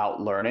go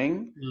about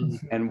learning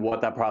and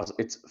what that process,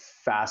 it's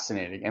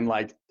fascinating. And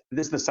like,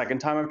 this is the second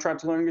time I've tried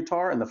to learn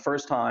guitar. And the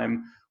first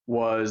time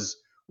was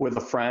with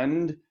a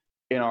friend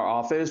in our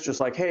office, just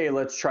like, hey,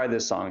 let's try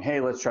this song. Hey,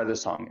 let's try this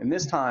song. And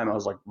this time I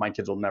was like, my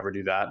kids will never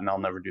do that and I'll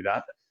never do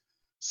that.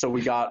 So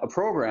we got a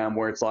program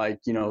where it's like,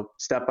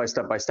 step by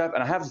step by step.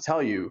 And I have to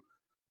tell you,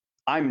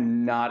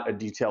 I'm not a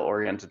detail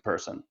oriented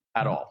person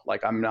at all.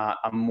 Like I'm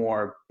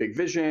more big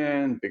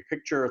vision, big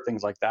picture,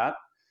 things like that.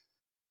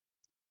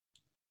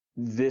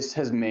 This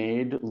has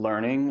made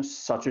learning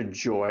such a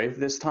joy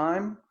this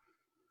time.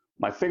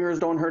 My fingers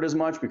don't hurt as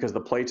much because the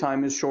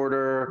playtime is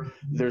shorter.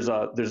 There's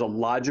a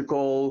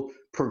logical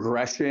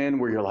progression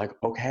where you're like,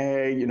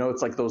 okay,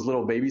 it's like those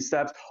little baby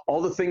steps.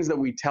 All the things that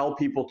we tell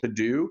people to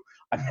do,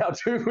 I'm now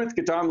doing with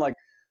guitar. I'm like,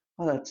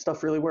 oh, that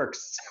stuff really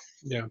works.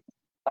 Yeah.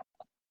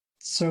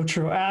 So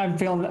true.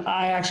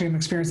 I actually am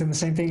experiencing the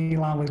same thing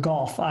along with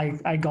golf.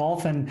 I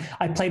golf and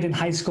I played in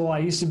high school. I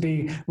used to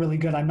be really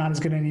good. I'm not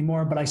as good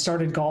anymore, but I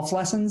started golf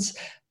lessons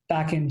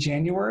back in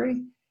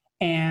January.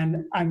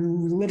 And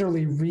I'm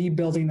literally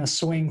rebuilding a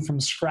swing from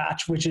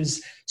scratch, which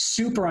is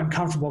super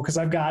uncomfortable because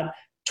I've got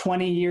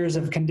 20 years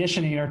of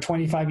conditioning or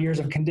 25 years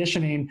of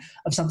conditioning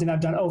of something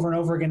I've done over and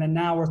over again. And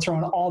now we're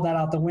throwing all that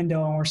out the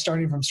window and we're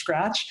starting from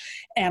scratch.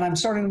 And I'm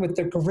starting with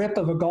the grip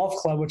of a golf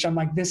club, which I'm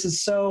like, this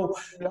is so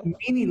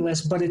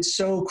meaningless, but it's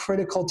so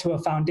critical to a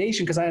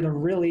foundation because I had a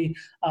really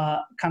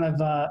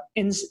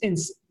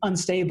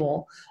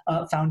unstable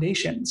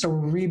foundation. So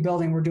we're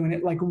rebuilding, we're doing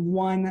it like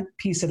one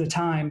piece at a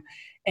time.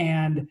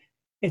 And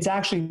it's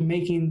actually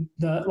making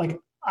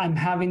I'm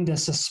having to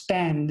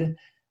suspend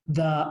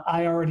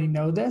I already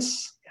know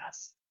this.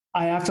 Yes.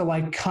 I have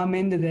to come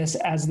into this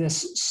as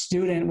this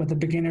student with a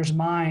beginner's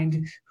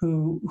mind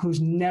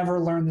who's never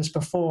learned this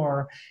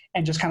before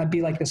and just kind of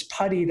be like this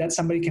putty that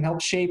somebody can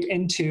help shape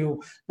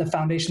into the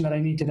foundation that I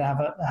need to have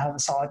a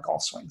solid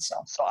golf swing. So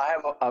I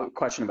have a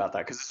question about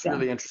that because it's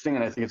really interesting.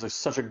 And I think it's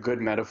such a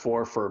good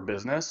metaphor for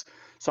business.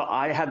 So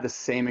I had the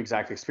same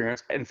exact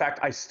experience. In fact,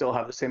 I still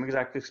have the same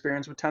exact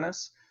experience with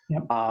tennis.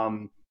 Yep.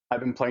 I've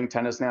been playing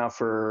tennis now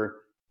for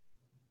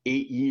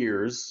 8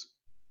 years.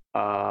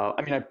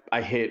 I mean,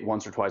 I hit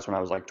once or twice when I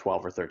was like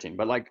 12 or 13,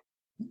 but like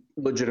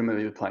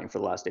legitimately playing for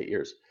the last 8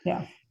 years.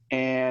 Yeah.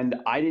 And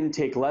I didn't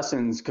take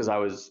lessons because I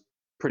was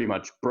pretty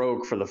much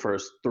broke for the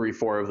first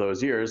 3-4 of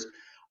those years.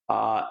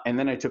 And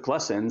then I took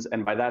lessons.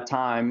 And by that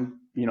time,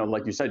 you know,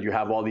 like you said, you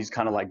have all these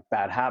kind of like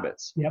bad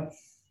habits. Yep.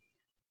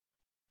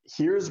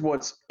 Here's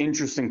what's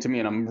interesting to me,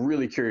 and I'm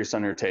really curious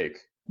on your take.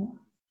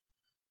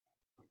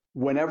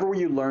 Whenever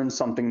you learn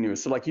something new,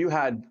 so like you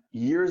had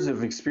years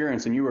of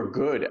experience and you were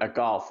good at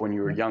golf when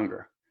you were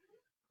younger,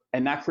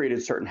 and that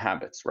created certain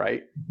habits,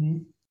 right?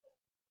 Mm-hmm.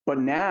 But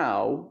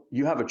now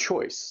you have a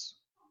choice.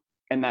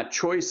 And that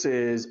choice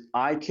is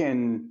I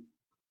can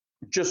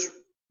just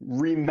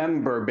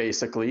remember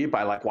basically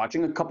by like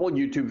watching a couple of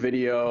YouTube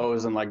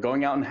videos and like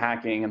going out and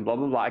hacking and blah,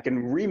 blah, blah. I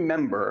can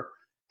remember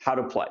how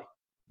to play.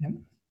 Yep.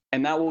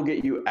 And that will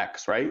get you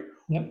X, right?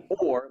 Yep.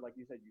 Or like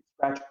you said, you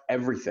scratch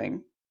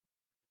everything,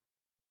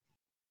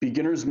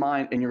 beginner's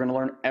mind, and you're going to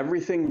learn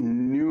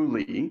everything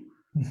newly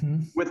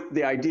with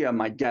the idea,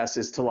 my guess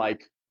is to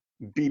like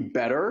be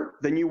better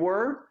than you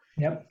were.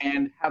 Yep.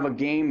 And have a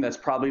game that's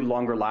probably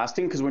longer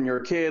lasting, because when you're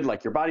a kid,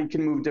 like your body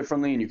can move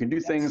differently and you can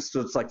do things.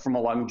 So it's like from a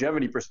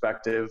longevity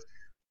perspective,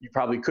 you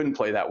probably couldn't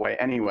play that way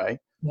anyway.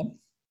 Yep.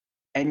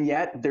 And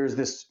yet there's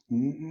this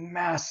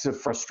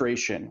massive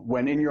frustration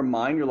when in your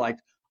mind you're like,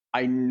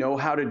 I know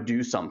how to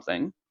do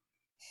something,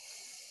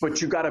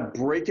 but you got to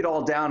break it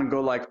all down and go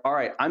like, all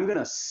right, I'm going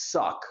to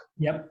suck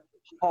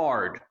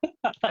hard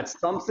at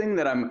something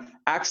that I'm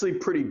actually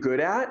pretty good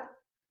at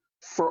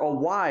for a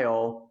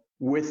while,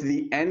 with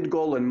the end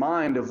goal in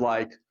mind of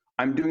like,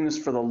 I'm doing this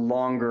for the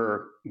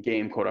longer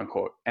game, quote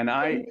unquote. And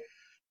I,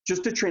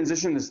 just to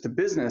transition this to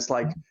business,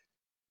 like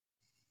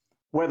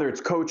whether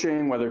it's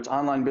coaching, whether it's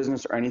online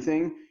business or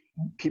anything,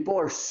 people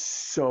are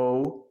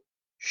so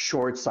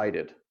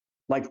short-sighted.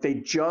 Like they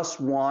just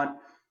want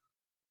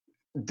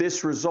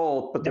this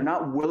result, but they're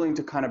not willing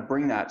to kind of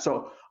bring that.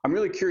 So I'm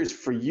really curious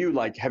for you,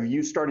 like, have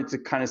you started to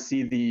kind of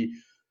see the,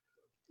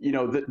 you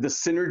know, the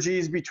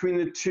synergies between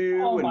the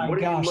two, and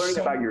what are you learning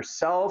about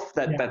yourself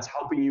that's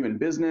helping you in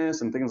business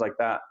and things like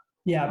that?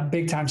 Yeah,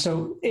 big time.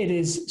 So it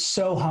is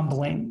so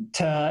humbling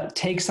to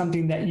take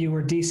something that you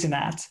were decent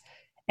at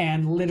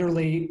and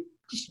literally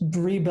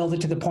rebuild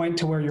it to the point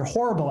to where you're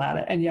horrible at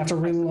it. And you have to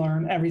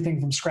relearn everything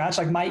from scratch.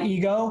 Like my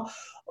ego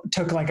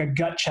took like a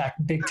gut check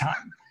big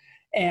time.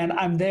 And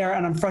I'm there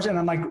and I'm frustrated. And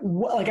I'm like,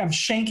 what? Like I'm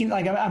shanking,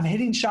 like I'm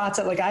hitting shots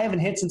that like I haven't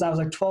hit since I was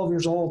like 12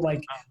 years old,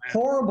 like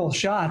horrible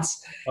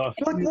shots. Like,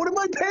 what am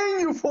I paying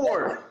you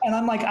for? And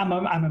I'm like, I'm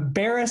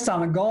embarrassed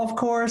on a golf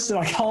course,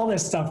 like all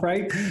this stuff,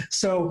 right?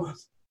 So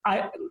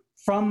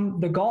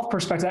from the golf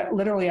perspective,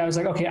 literally I was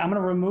like, okay, I'm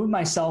going to remove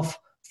myself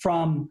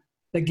from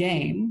the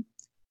game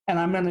and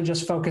I'm going to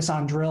just focus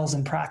on drills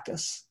and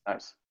practice.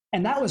 Nice.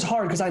 And that was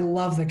hard because I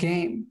love the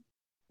game.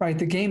 Right.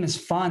 The game is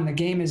fun. The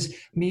game is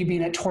me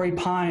being at Torrey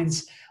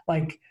Pines,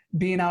 like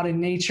being out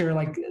in nature,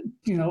 like,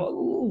 you know,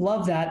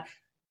 love that.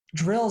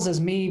 Drills is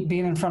me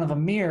being in front of a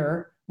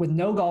mirror with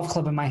no golf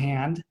club in my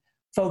hand,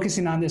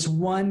 focusing on this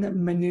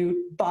 1 minute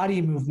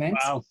body movement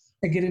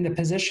to get into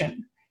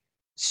position.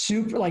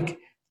 Super, like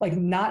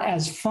not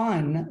as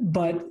fun,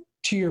 but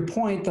to your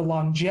point, the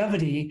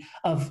longevity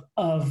of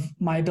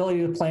my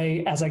ability to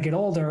play as I get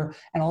older,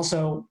 and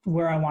also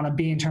where I want to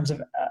be in terms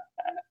of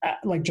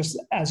like just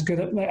as good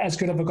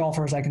of a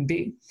golfer as I can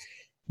be.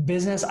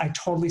 Business, I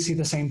totally see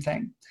the same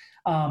thing.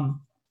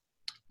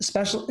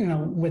 Especially, you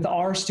know, with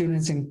our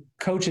students and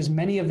coaches,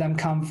 many of them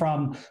come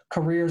from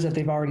careers that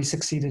they've already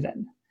succeeded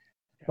in,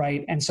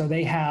 right? And so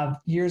they have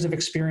years of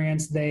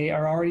experience. They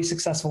are already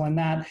successful in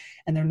that,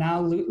 and they're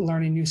now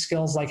learning new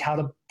skills like how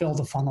to build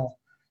a funnel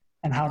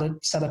and how to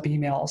set up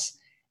emails.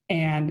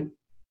 And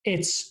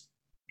it's,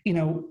 you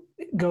know,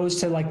 goes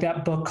to like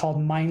that book called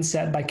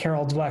Mindset by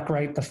Carol Dweck,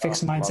 right? The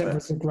fixed mindset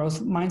versus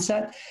growth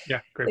mindset.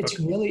 Yeah, great book. It's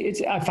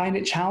really, I find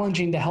it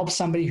challenging to help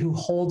somebody who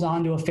holds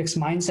on to a fixed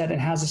mindset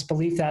and has this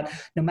belief that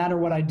no matter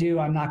what I do,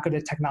 I'm not good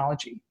at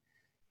technology.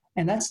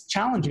 And that's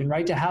challenging,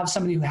 right? To have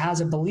somebody who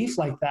has a belief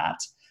like that,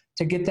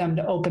 to get them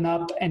to open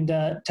up and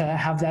to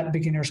have that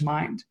beginner's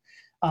mind.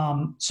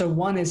 So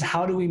one is,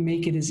 how do we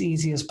make it as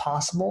easy as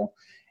possible?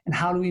 And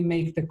how do we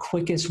make the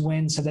quickest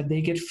win so that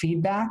they get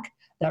feedback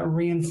that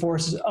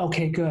reinforces,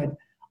 okay, good,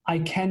 I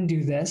can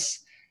do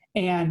this.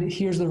 And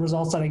here's the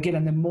results that I get.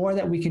 And the more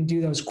that we can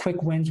do those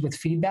quick wins with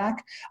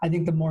feedback, I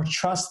think the more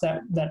trust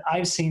that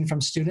I've seen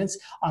from students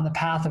on the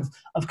path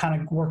of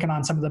kind of working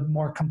on some of the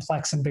more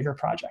complex and bigger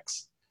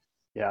projects.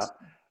 Yeah.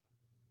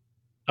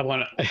 I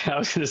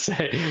was going to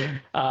say,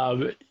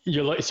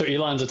 so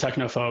Elon's a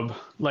technophobe.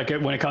 Like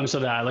when it comes to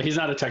that, like he's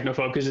not a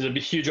technophobe because he's a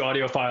huge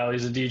audiophile.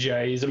 He's a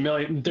DJ.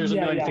 There's a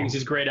million things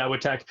he's great at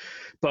with tech.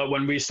 But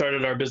when we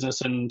started our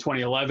business in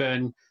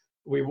 2011,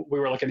 we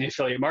were like in the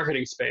affiliate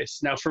marketing space.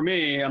 Now for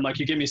me, I'm like,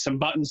 you give me some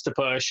buttons to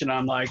push and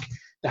I'm like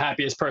the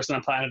happiest person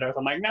on planet Earth.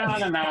 I'm like, nah.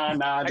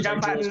 I got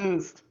like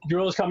buttons.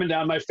 Drool's coming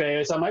down my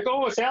face. I'm like,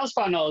 oh, sales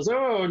funnels.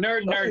 Oh,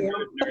 nerd.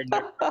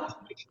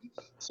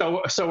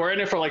 So we're in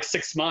it for like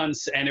 6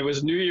 months, and it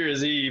was New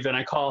Year's Eve, and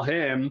I call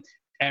him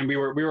and we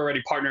were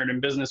already partnered in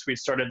business. We'd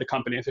started the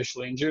company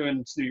officially in June.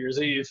 It's New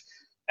Year's Eve.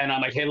 And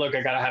I'm like, hey, look,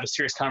 I got to have a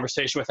serious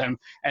conversation with him.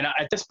 And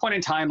at this point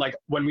in time, like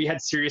when we had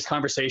serious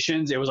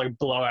conversations, it was like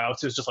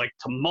blowouts. It was just like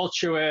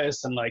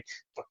tumultuous and like,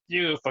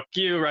 fuck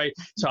you, right?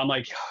 So I'm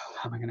like,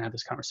 how am I going to have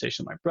this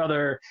conversation with my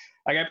brother?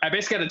 I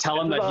basically had to tell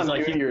him that he's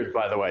like— New Year's,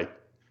 by the way.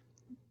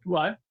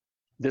 What?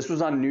 This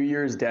was on New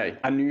Year's Day,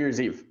 on New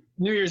Year's Eve.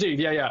 New Year's Eve,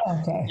 yeah.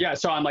 Okay. Yeah,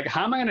 so I'm like,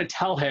 how am I going to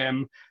tell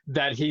him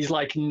that he's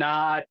like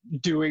not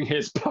doing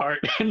his part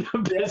in the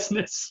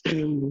business?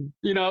 You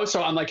know,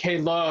 so I'm like, hey,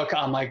 look,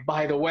 I'm like,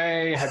 by the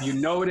way, have you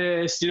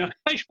noticed? You know,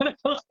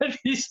 like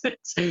these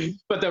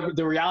things. But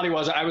the reality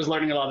was I was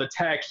learning a lot of the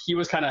tech. He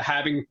was kind of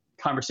having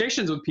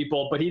conversations with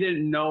people, but he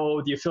didn't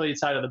know the affiliate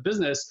side of the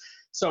business.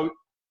 So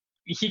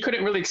he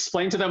couldn't really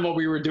explain to them what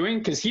we were doing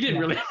because he didn't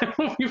really know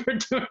what we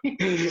were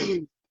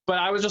doing. But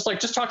I was just like,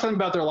 just talk to them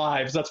about their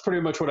lives. That's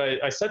pretty much what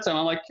I said to them.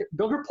 I'm like,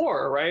 build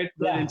rapport, right?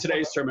 Yeah. In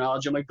today's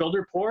terminology, I'm like, build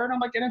rapport. And I'm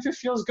like, and if it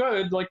feels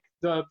good, like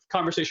the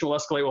conversation will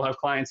escalate, we'll have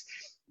clients.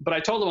 But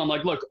I told him, I'm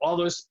like, look, all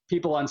those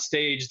people on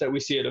stage that we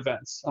see at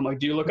events, I'm like,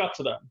 do you look up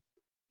to them?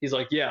 He's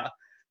like, yeah.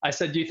 I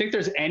said, do you think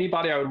there's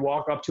anybody I would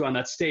walk up to on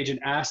that stage and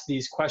ask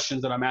these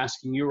questions that I'm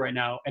asking you right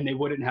now and they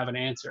wouldn't have an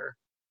answer?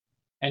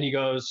 And he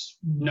goes,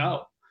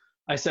 no.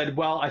 I said,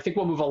 well, I think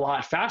we'll move a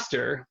lot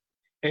faster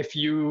if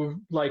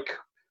you like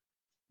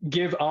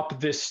give up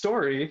this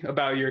story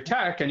about your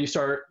tech and you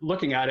start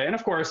looking at it. And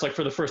of course, like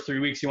for the first 3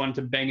 weeks, he wanted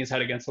to bang his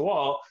head against the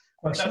wall.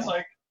 But that's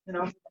like, you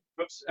know,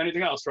 oops,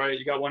 anything else, right?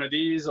 You got one of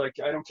these, like,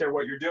 I don't care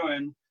what you're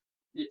doing.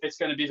 It's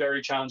going to be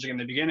very challenging in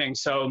the beginning.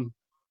 So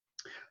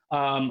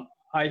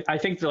I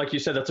think that, like you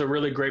said, that's a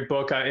really great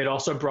book. It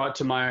also brought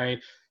to my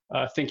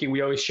thinking,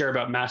 we always share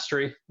about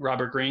mastery,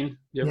 Robert Greene.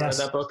 You ever read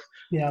that book?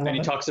 Yeah. And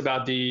he talks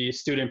about the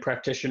student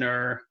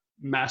practitioner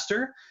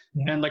master.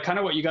 Yeah. And like kind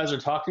of what you guys are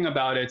talking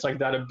about, it's like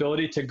that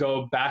ability to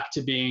go back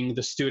to being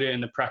the student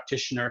and the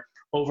practitioner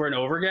over and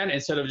over again,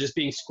 instead of just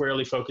being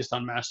squarely focused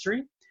on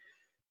mastery.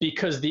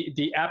 Because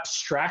the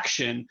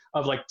abstraction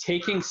of like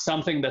taking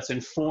something that's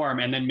in form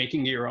and then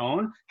making it your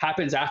own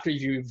happens after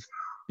you've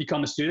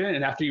become a student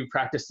and after you've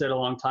practiced it a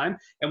long time.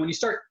 And when you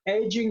start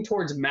edging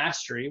towards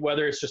mastery,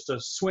 whether it's just a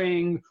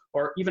swing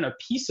or even a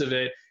piece of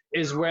it,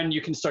 is when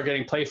you can start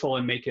getting playful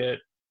and make it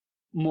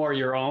more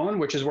your own,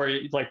 which is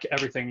where like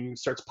everything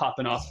starts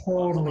popping off.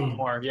 Totally.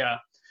 More. Yeah.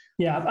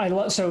 Yeah. I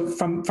love, so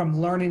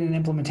from learning and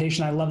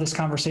implementation, I love this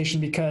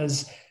conversation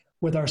because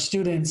with our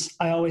students,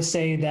 I always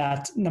say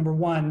that number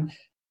one,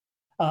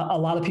 a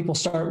lot of people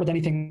start with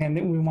anything and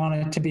we want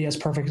it to be as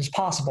perfect as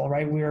possible,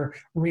 right? We're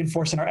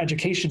reinforcing our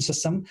education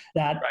system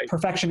that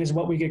perfection is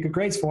what we get good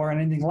grades for,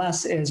 and anything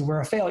less is we're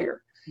a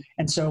failure.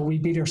 And so we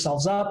beat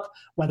ourselves up,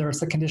 whether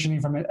it's the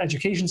conditioning from an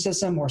education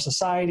system or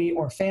society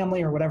or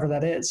family or whatever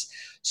that is.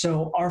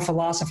 So our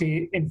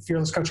philosophy in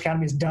Fearless Coach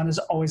Academy is done is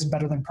always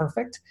better than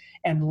perfect.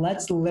 And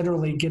let's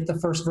literally get the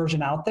first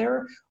version out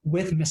there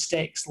with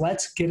mistakes.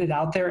 Let's get it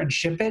out there and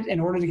ship it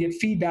in order to get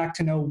feedback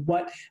to know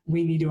what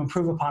we need to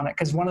improve upon it.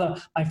 Because one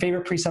of my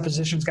favorite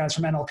presuppositions, guys,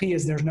 from NLP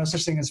is there's no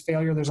such thing as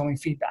failure. There's only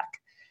feedback.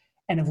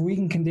 And if we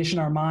can condition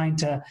our mind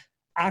to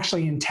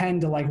actually intend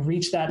to like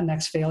reach that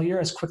next failure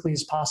as quickly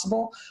as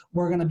possible,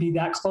 we're going to be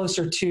that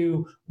closer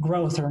to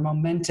growth or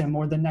momentum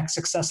or the next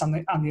success on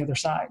the other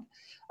side.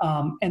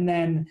 And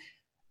then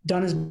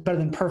done is better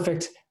than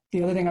perfect.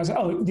 The other thing I was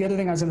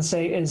going to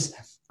say is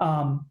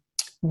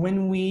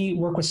when we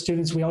work with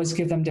students, we always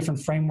give them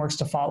different frameworks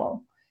to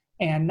follow,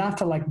 and not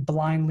to like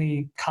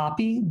blindly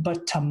copy,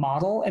 but to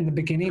model in the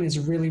beginning is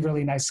really,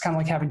 really nice. It's kind of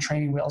like having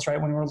training wheels, right?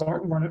 When we're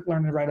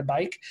learning to ride a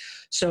bike.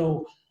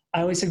 So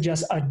I always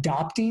suggest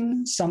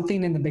adopting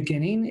something in the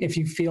beginning if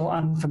you feel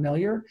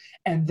unfamiliar,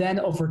 and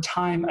then over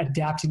time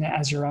adapting it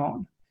as your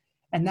own.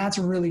 And that's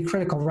really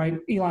critical, right?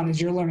 Elon,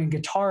 as you're learning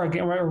guitar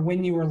again, or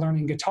when you were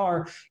learning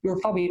guitar, you were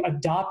probably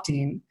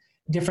adopting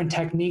different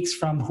techniques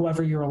from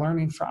whoever you were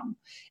learning from.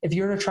 If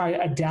you were to try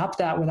to adapt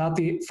that without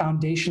the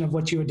foundation of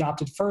what you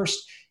adopted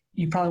first,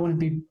 you probably wouldn't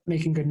be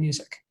making good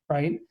music,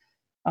 right?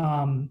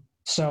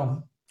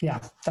 So yeah,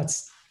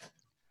 that's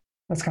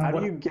kind of how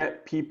do you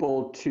get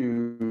people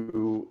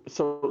to,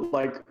 so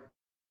like,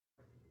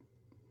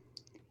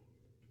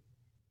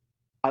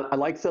 I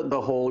like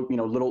the whole, you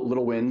know,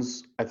 little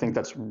wins. I think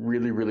that's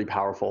really, really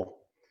powerful.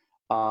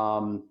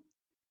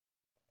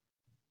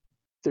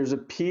 There's a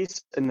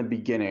piece in the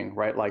beginning,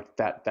 right? Like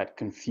that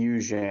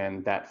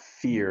confusion, that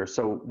fear.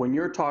 So when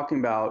you're talking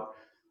about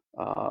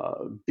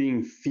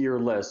being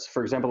fearless,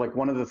 for example, like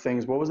one of the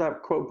things, what was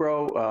that quote,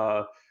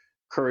 bro?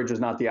 Courage is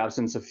not the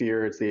absence of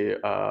fear. It's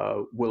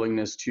the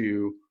willingness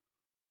to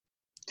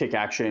take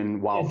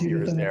action while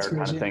fear is there,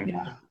 kind of thing.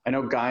 Yeah. I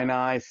know Guy and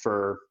I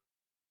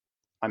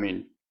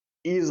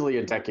easily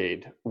a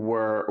decade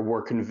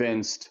were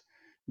convinced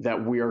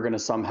that we are going to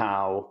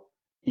somehow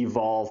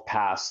evolve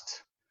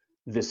past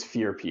this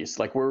fear piece.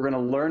 Like we're going to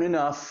learn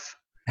enough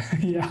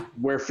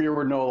where fear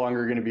were no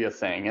longer going to be a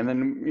thing. And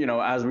then, you know,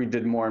 as we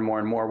did more and more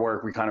and more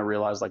work, we kind of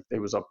realized like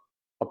it was a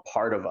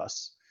part of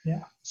us.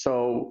 Yeah.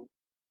 So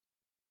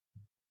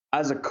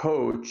as a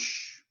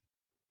coach,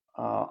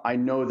 I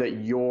know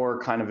that you're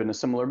kind of in a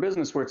similar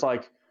business where it's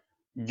like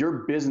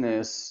your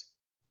business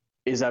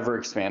is ever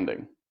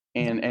expanding,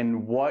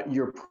 and what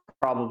you're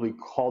probably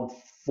called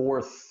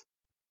forth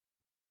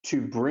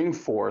to bring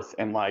forth,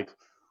 and like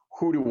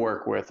who to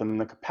work with and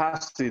the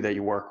capacity that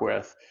you work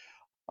with.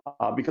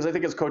 Because I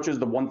think as coaches,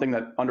 the one thing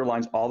that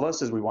underlines all of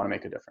us is we want to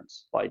make a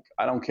difference. Like,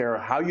 I don't care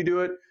how you do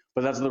it,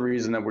 but that's the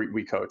reason that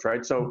we coach,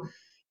 right? So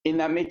in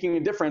that making a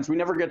difference, we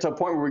never get to a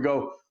point where we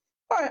go,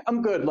 all right,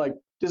 I'm good. Like,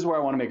 this is where I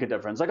want to make a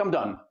difference. Like, I'm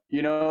done.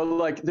 You know,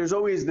 like there's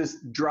always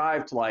this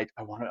drive to like,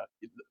 I want a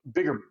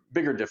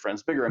bigger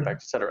difference, bigger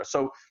impact, et cetera.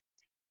 So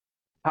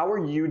how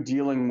are you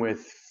dealing with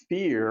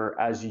fear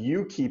as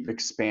you keep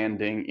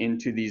expanding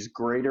into these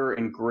greater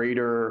and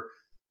greater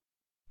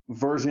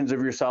versions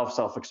of yourself,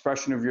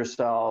 self-expression of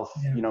yourself,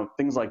 you know,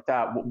 things like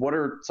that? What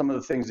are some of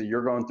the things that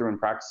you're going through and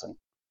practicing?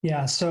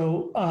 Yeah.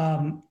 So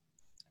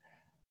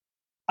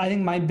I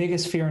think my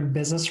biggest fear in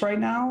business right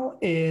now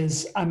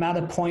is I'm at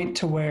a point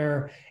to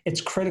where it's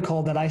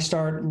critical that I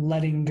start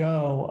letting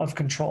go of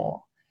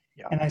control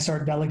and I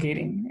start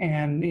delegating,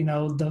 and, you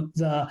know,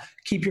 the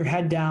keep your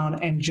head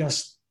down and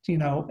just, you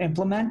know,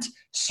 implement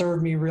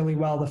served me really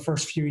well the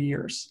first few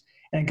years.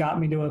 And it got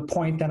me to a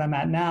point that I'm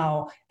at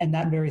now. And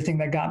that very thing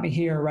that got me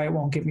here, right,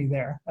 won't get me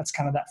there. That's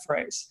kind of that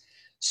phrase.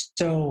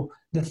 So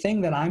the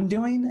thing that I'm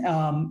doing,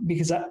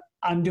 because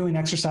I'm doing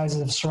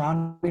exercises of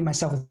surrounding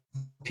myself with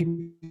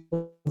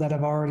people that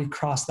have already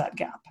crossed that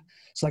gap.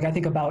 So like I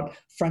think about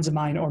friends of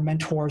mine or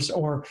mentors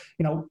or,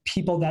 you know,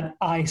 people that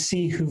I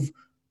see who've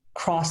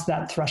crossed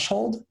that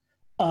threshold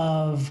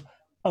of,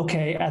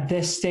 okay, at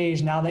this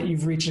stage, now that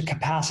you've reached a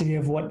capacity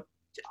of what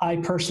I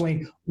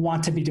personally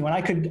want to be doing.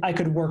 I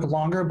could work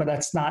longer, but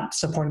that's not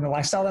supporting the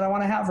lifestyle that I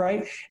want to have,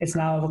 right? It's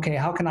now, okay,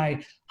 how can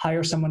I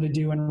hire someone to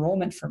do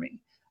enrollment for me?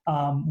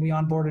 We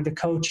onboarded a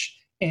coach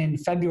in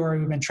February.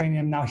 We've been training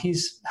him. Now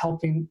he's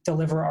helping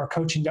deliver our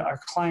coaching to our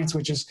clients,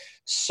 which is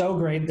so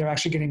great. They're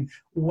actually getting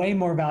way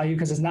more value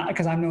because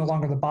I'm no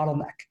longer the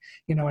bottleneck.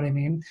 You know what I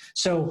mean?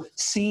 So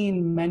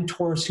seeing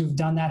mentors who've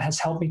done that has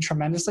helped me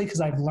tremendously because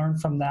I've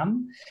learned from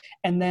them.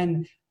 And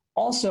then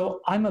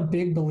also, I'm a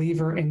big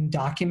believer in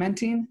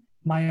documenting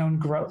my own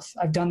growth.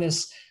 I've done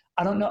this.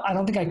 I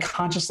don't think I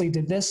consciously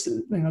did this.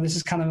 You know, this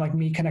is kind of like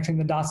me connecting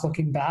the dots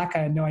looking back. I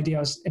had no idea I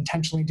was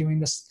intentionally doing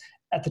this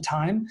at the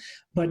time.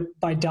 But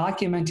by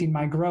documenting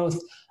my growth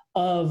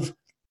of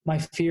my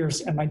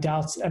fears and my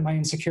doubts and my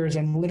insecurities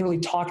and literally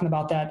talking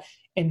about that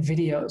in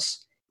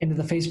videos into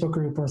the Facebook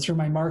group or through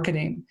my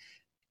marketing,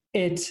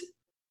 it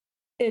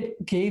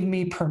gave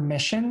me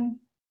permission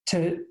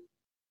to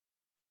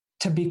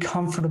be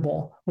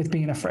comfortable with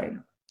being afraid.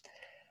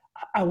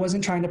 I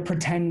wasn't trying to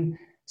pretend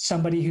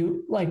somebody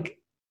who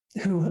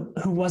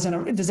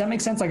wasn't, does that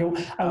make sense? Like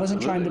I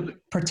wasn't trying to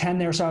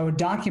pretend there, so I would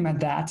document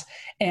that.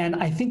 And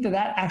I think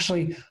that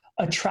actually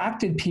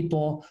attracted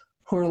people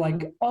who are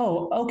like,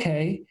 oh,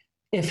 okay,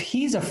 if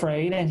he's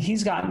afraid and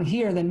he's gotten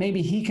here, then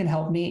maybe he can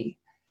help me.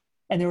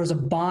 And there was a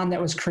bond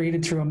that was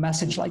created through a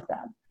message like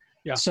that.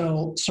 Yeah.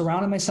 So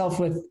surrounding myself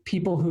with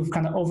people who've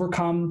kind of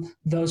overcome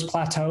those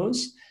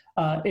plateaus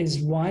is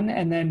one.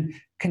 And then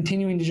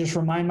continuing to just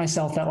remind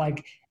myself that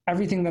like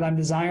everything that I'm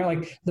desiring,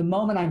 like the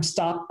moment I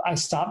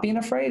stop being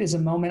afraid is a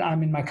moment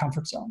I'm in my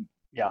comfort zone.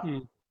 Yeah.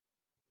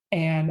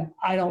 And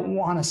I don't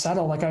want to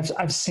settle. Like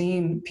I've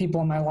seen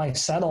people in my life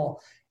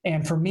settle.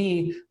 And for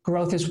me,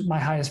 growth is my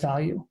highest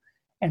value.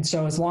 And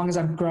so as long as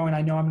I'm growing,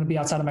 I know I'm going to be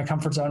outside of my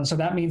comfort zone. So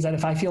that means that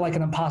if I feel like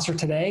an imposter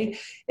today,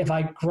 if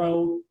I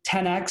grow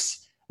 10x,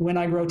 when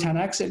I grow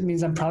 10x, it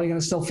means I'm probably going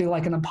to still feel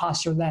like an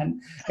imposter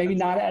then. Maybe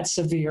not as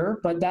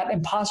severe, but that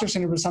imposter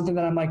syndrome is something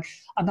that I'm like,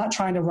 I'm not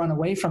trying to run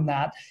away from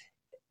that.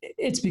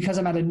 It's because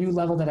I'm at a new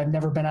level that I've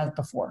never been at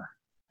before.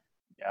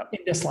 Yeah. In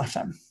this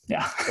lifetime.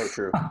 Yeah. So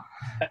true.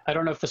 I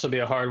don't know if this will be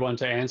a hard one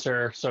to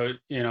answer. So,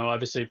 you know,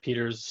 obviously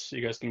Peter's,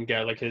 you guys can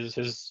get like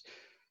his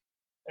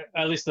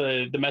at least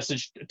the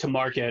message to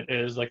market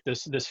is like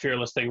this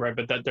fearless thing, right?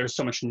 But that there's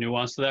so much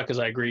nuance to that, because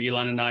I agree,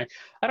 Elon and I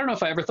don't know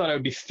if I ever thought I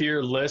would be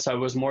fearless. I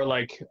was more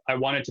like, I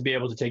wanted to be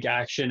able to take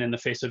action in the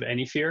face of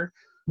any fear,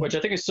 which I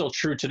think is still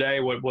true today.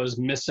 What was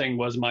missing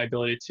was my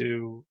ability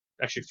to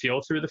actually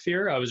feel through the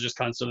fear. I was just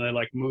constantly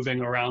like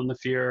moving around the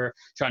fear,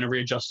 trying to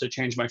readjust to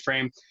change my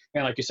frame.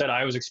 And like you said,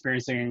 I was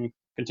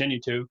continue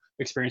to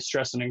experience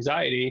stress and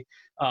anxiety,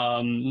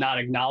 not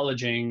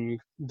acknowledging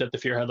that the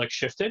fear had like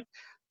shifted.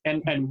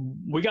 And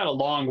we got a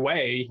long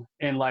way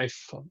in life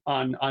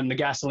on the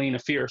gasoline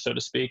of fear, so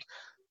to speak.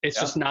 It's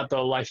just not the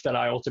life that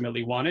I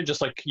ultimately wanted. Just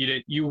like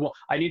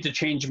I need to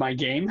change my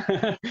game,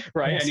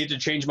 right? Yes. I need to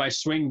change my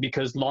swing,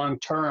 because long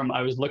term,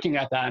 I was looking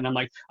at that and I'm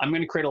like, I'm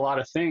going to create a lot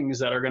of things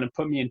that are going to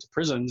put me into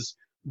prisons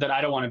that I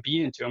don't want to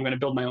be into. I'm going to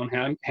build my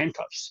own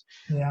handcuffs.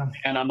 Yeah.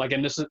 And I'm like,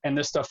 and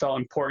this stuff felt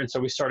important.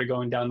 So we started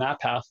going down that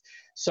path.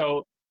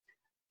 So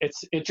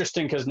it's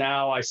interesting because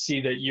now I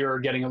see that you're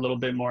getting a little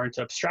bit more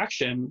into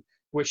abstraction,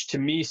 which to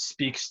me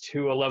speaks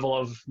to a level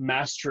of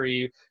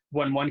mastery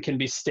when one can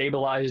be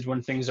stabilized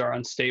when things are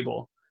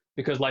unstable,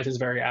 because life is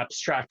very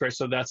abstract, right?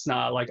 So that's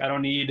not like, I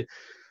don't need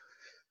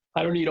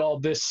I don't need all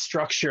this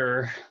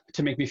structure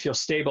to make me feel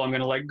stable. I'm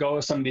going to let go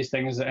of some of these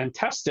things and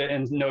test it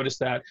and notice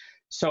that.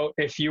 So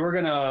if you were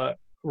going to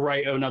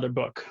write another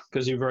book,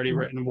 because you've already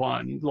written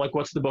one, like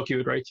what's the book you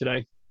would write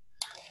today?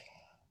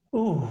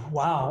 Ooh,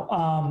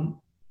 wow.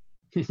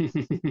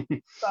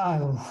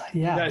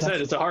 Yeah, I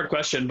said it's a hard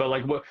question, but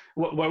like what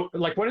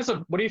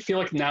do you feel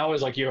like now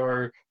is like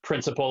your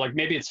principle? Like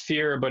maybe it's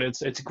fear, but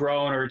it's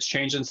grown or it's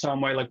changed in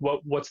some way. Like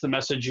what's the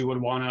message you would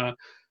want to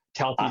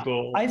tell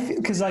people?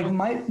 Because like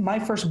my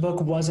first book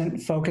wasn't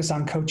focused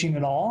on coaching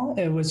at all.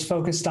 It was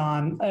focused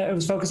on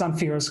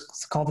fear.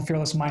 It's called The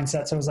Fearless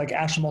Mindset. So it was like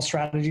actionable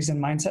strategies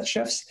and mindset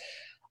shifts.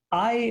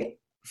 I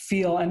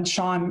feel, and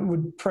Sean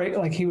would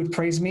he would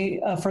praise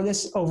me for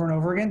this over and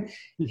over again.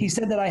 He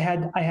said that I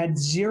had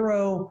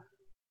zero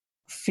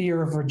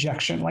fear of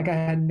rejection. Like I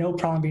had no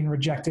problem being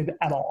rejected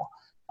at all.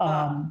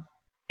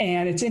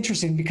 And it's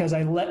interesting because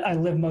I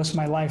live most of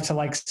my life to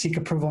like seek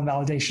approval and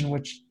validation,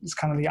 which is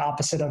kind of the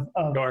opposite of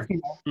sure.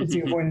 It's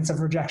the avoidance of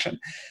rejection.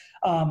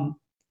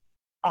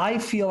 I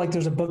feel like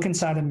there's a book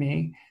inside of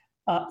me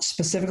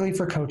specifically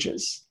for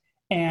coaches,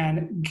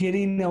 and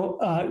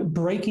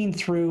breaking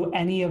through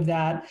any of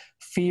that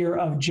fear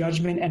of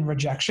judgment and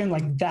rejection.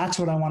 Like that's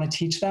what I want to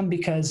teach them,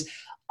 because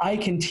I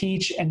can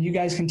teach, and you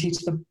guys can teach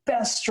the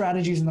best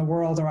strategies in the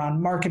world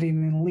around marketing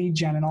and lead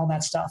gen and all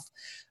that stuff.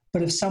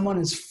 But if someone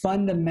is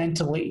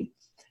fundamentally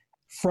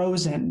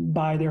frozen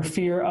by their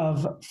fear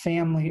of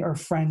family or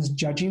friends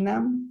judging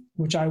them,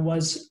 which I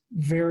was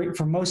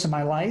for most of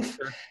my life,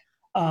 sure.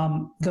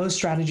 Those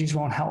strategies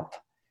won't help.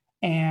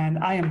 And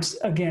I'm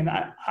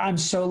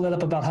so lit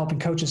up about helping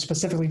coaches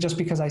specifically just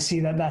because I see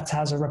that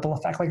has a ripple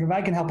effect. Like if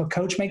I can help a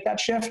coach make that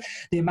shift,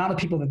 the amount of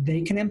people that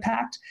they can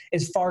impact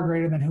is far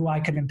greater than who I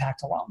could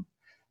impact alone.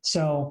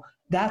 So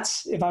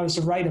if I was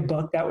to write a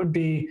book, that would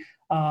be,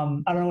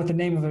 I don't know what the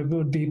name of it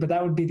would be, but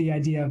that would be the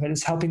idea of it,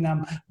 is helping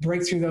them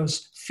break through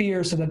those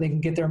fears so that they can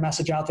get their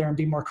message out there and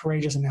be more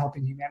courageous in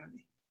helping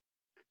humanity.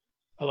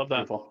 I love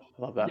that. Beautiful.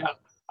 I love that. Yeah.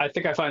 I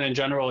think I find in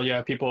general,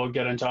 people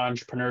get into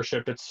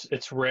entrepreneurship.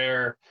 It's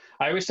rare.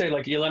 I always say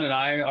like Elon and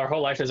I, our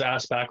whole life is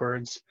ass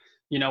backwards.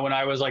 When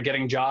I was like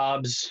getting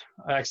jobs,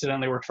 I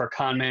accidentally worked for a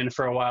con man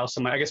for a while.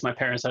 So I guess my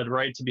parents had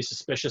right to be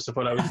suspicious of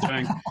what I was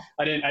doing.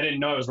 I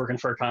didn't know I was working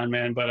for a con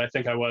man, but I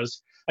think I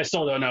was. I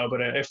still don't know, but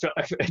it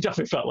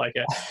definitely felt like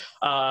it.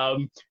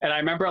 And I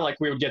remember like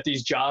we would get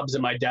these jobs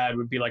and my dad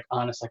would be like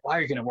honest, like, why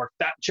are you going to work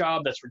that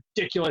job? That's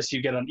ridiculous.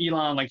 You get on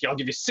Elon, like I'll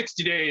give you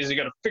 60 days. You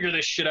got to figure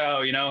this shit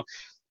out,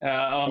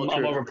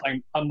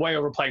 I'm way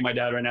overplaying my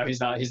dad right now.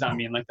 He's not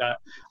mean like that.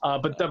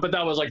 But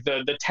that was like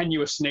the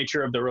tenuous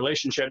nature of the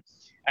relationship.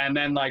 And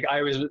then like I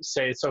always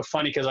say, it's so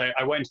funny because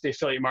I went into the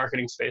affiliate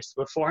marketing space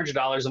with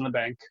 $400 in the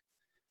bank.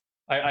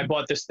 I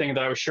bought this thing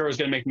that I was sure was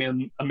going to make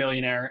me a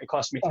millionaire. It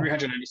cost me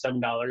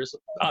 $397.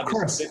 Of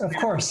course,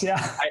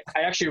 yeah.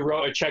 I actually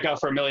wrote a check out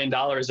for $1 million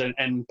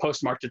and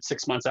postmarked it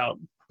 6 months out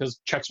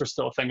because checks were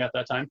still a thing at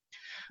that time.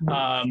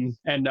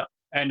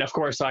 And of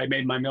course, I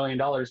made my $1 million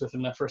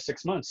within the first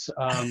 6 months.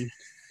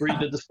 Read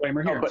the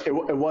disclaimer here. No, but it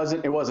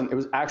wasn't. It was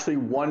actually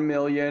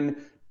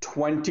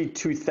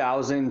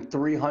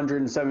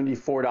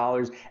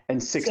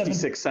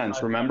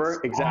 $1,022,374.66.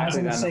 Remember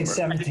exactly that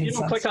number. If you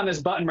don't click on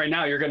this button right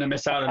now, you're going to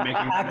miss out on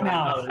making $1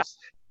 million.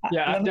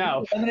 Yeah, act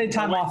now. Limited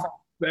time offer.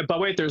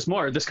 But wait, there's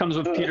more. This comes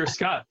with Peter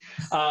Scott.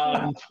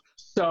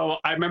 So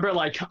I remember I'm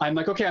like,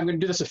 okay, I'm going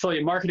to do this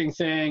affiliate marketing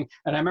thing.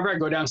 And I remember I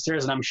go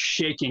downstairs and I'm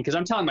shaking because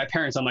I'm telling my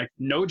parents, I'm like,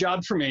 no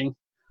job for me.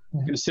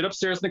 I'm going to sit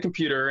upstairs on the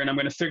computer and I'm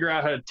going to figure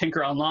out how to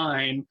tinker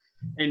online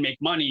and make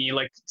money,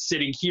 like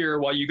sitting here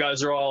while you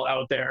guys are all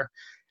out there.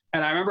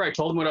 And I remember I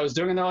told them what I was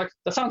doing and they're like,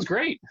 that sounds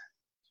great.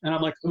 And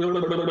I'm like,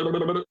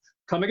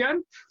 come again?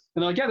 And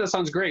they're like, yeah, that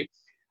sounds great.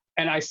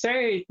 And I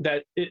say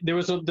that there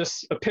was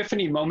this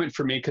epiphany moment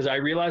for me because I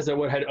realized that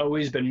what had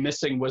always been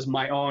missing was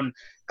my own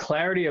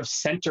clarity of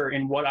center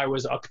in what I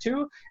was up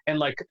to and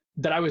like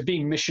that I was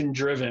being mission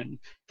driven.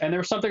 And there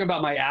was something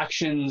about my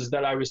actions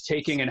that I was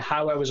taking and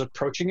how I was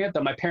approaching it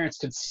that my parents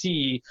could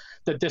see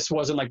that this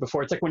wasn't like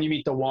before. It's like when you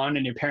meet the one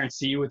and your parents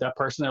see you with that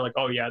person, they're like,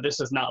 oh yeah, this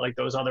is not like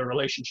those other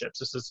relationships.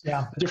 This is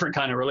a different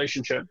kind of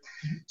relationship.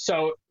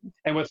 So,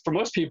 and for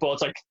most people,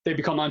 it's like they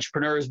become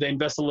entrepreneurs, they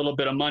invest a little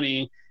bit of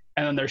money,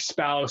 and then their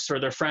spouse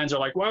or their friends are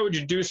like, why would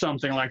you do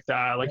something like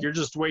that? Like, you're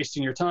just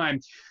wasting your time.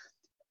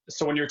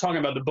 So when you're talking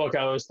about the book,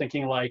 I was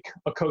thinking like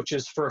a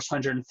coach's first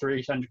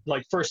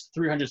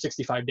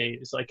 365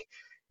 days. Like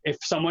if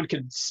someone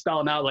could spell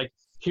them out, like,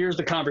 here's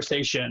the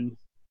conversation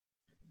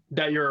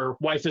that your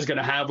wife is going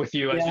to have with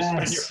you as you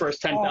spend your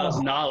first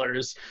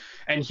 $10,000.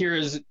 And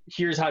here's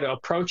how to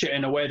approach it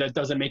in a way that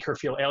doesn't make her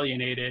feel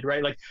alienated,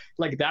 right?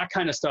 Like that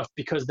kind of stuff,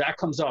 because that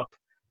comes up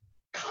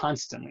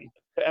constantly.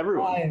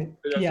 Everyone.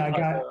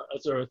 That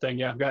sort of thing.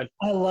 Yeah, go ahead.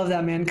 I love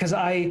that, man. Because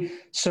I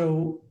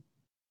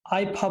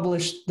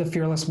published The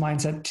Fearless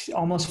Mindset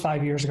almost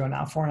 5 years ago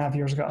now, 4.5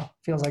 years ago.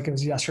 Feels like it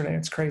was yesterday.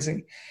 It's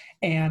crazy.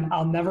 And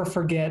I'll never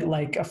forget,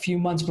 like a few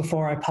months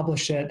before I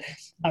published it,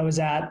 I was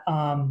at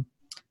a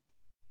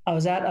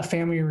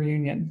family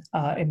reunion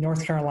in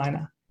North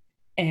Carolina.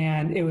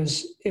 And it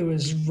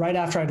was right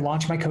after I'd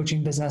launched my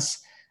coaching business.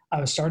 I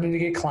was starting to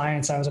get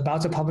clients. I was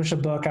about to publish a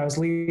book. I was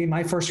leading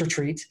my first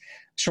retreat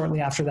shortly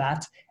after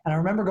that. And I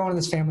remember going to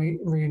this family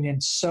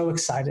reunion so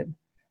excited,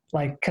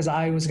 like, because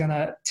I was going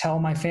to tell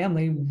my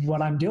family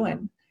what I'm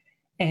doing.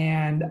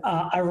 And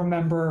I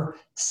remember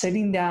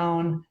sitting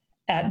down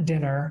at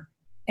dinner,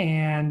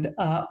 and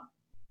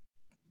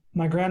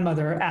my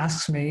grandmother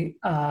asks me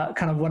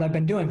kind of what I've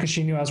been doing, because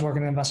she knew I was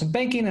working in investment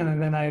banking,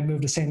 and then I had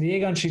moved to San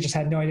Diego, and she just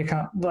had no idea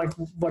kind of like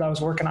what I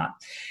was working on.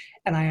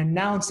 And I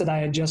announced that I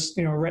had just,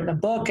 written a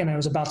book and it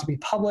was about to be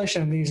published,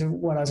 and these are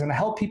what I was going to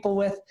help people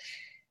with.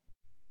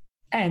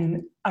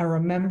 And I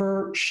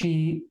remember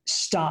she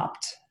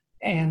stopped,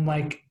 and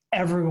like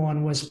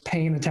everyone was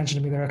paying attention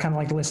to me. They were kind of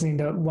like listening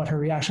to what her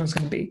reaction was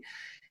going to be.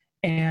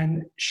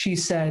 And she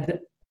said,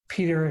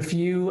 Peter, if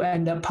you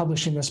end up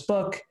publishing this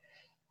book,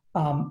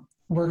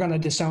 we're going to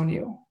disown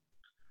you.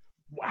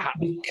 Wow.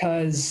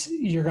 Because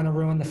you're going to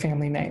ruin the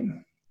family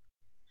name.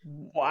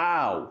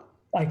 Wow.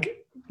 Like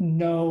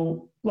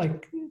no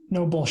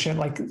bullshit.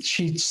 Like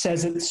she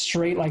says it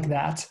straight like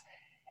that.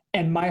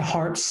 And my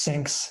heart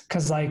sinks,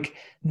 because like,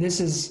 this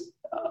is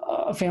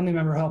a family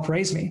member who helped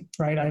raise me,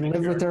 right? I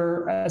lived with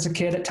her as a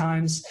kid at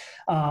times.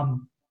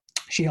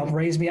 She helped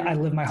raise me. I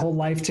lived my whole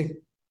life to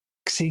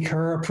seek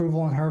her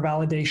approval and her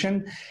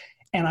validation.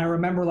 And I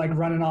remember like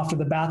running off to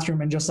the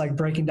bathroom and just like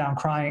breaking down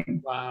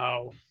crying.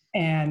 Wow.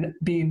 And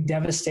being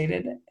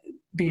devastated,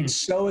 being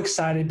so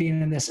excited,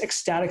 being in this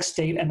ecstatic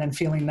state, and then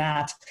feeling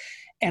that.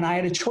 And I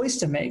had a choice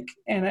to make.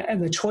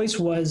 And the choice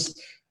was,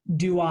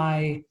 do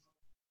I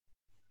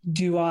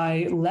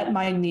let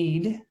my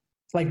need,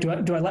 like, do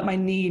I let my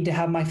need to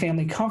have my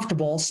family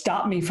comfortable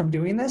stop me from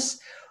doing this?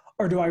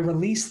 Or do I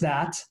release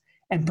that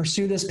and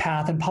pursue this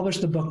path and publish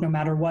the book no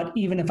matter what,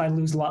 even if I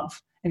lose love,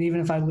 and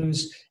even if I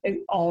lose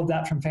all of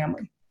that from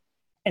family?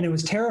 And it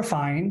was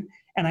terrifying.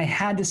 And I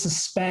had to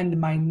suspend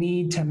my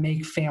need to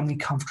make family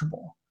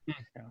comfortable. Yeah.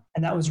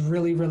 And that was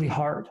really, really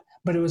hard.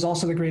 But it was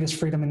also the greatest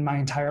freedom in my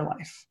entire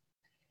life.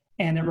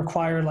 And it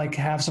required like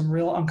have some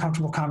real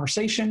uncomfortable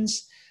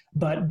conversations,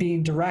 but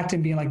being direct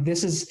and being like,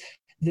 this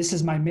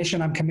is my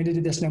mission. I'm committed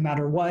to this no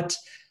matter what.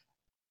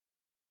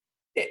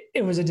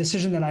 It was a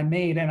decision that I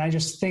made. And I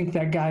just think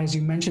that, guys,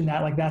 you mentioned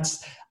that, like,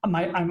 that's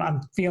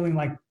I'm feeling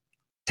like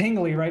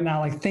tingly right now,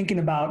 like thinking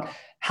about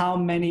how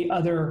many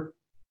other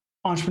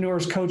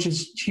entrepreneurs,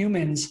 coaches,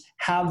 humans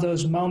have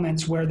those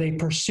moments where they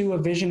pursue a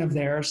vision of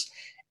theirs,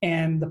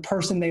 and the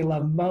person they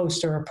love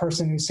most, or a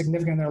person who's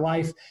significant in their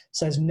life,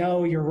 says,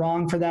 no, you're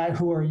wrong for that.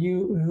 Who are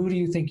you? Who do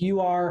you think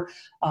you are?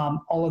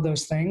 All of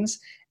those things.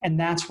 And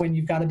that's when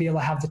you've got to be able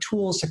to have the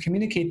tools to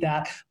communicate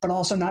that, but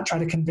also not try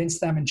to convince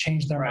them and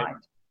change their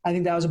mind. I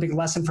think that was a big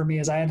lesson for me,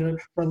 is I had to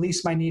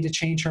release my need to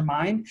change her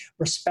mind,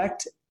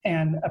 respect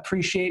and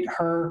appreciate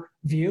her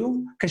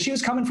view, because she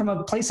was coming from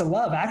a place of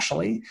love.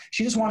 Actually,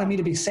 she just wanted me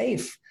to be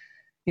safe.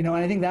 And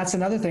I think that's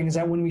another thing, is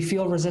that when we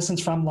feel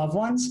resistance from loved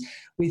ones,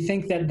 we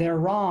think that they're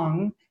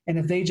wrong. And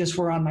if they just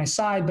were on my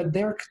side, but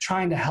they're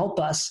trying to help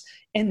us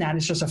in that,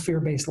 it's just a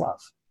fear-based love.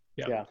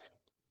 Yeah.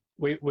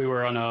 We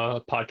were on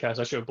a podcast,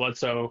 actually, with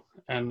Bledsoe,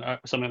 and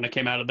something that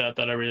came out of that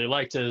I really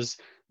liked is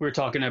we were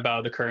talking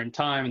about the current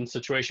time and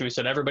situation. We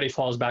said everybody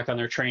falls back on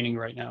their training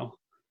right now.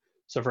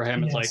 So for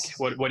him, it's like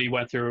what he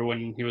went through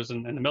when he was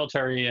in the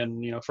military.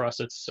 And, for us,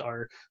 it's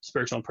our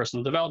spiritual and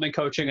personal development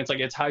coaching. It's like,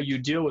 it's how you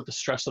deal with the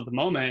stress of the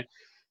moment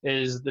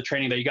is the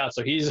training that you got.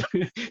 So he's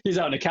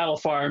out in a cattle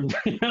farm,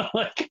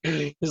 like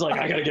he's like,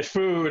 I got to get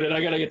food and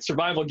I got to get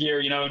survival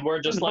gear, and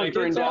we're just like,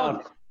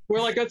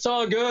 it's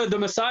all good. The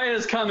Messiah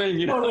is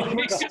coming,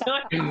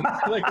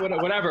 like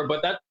whatever.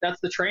 But that's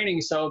the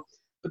training. So,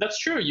 but that's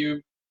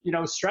true.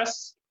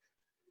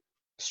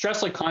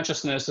 Stress like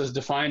consciousness is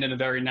defined in a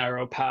very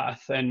narrow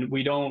path, and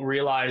we don't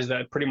realize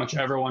that pretty much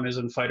everyone is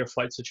in fight or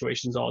flight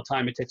situations all the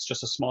time. It takes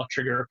just a small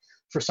trigger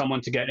for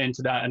someone to get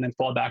into that and then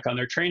fall back on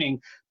their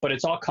training, but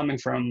it's all coming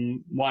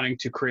from wanting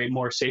to create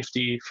more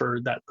safety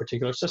for that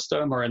particular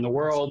system or in the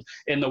world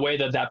in the way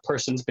that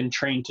person's been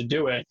trained to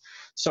do it.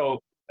 So,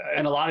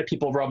 and a lot of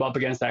people rub up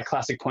against that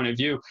classic point of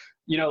view,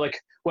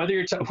 like whether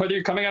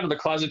you're coming out of the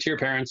closet to your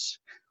parents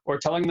or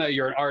telling that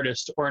you're an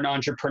artist or an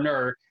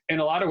entrepreneur,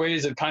 in a lot of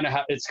ways, it's kind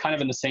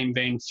of in the same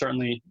vein.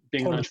 Certainly,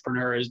 being an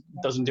entrepreneur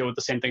doesn't deal with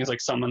the same thing as like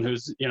someone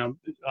who's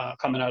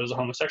coming out as a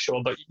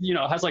homosexual, but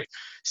has like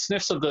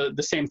sniffs of the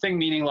same thing.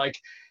 Meaning like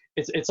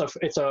it's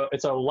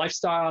a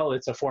lifestyle,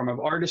 it's a form of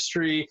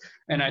artistry,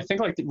 and I think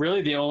like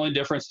really the only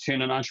difference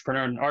between an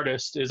entrepreneur and an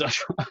artist is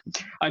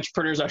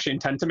entrepreneurs actually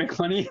intend to make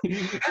money,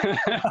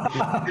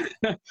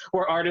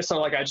 where artists are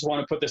like, I just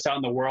want to put this out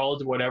in the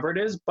world, whatever it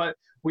is. But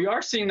we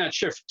are seeing that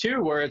shift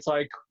too, where it's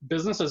like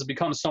business has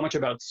become so much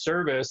about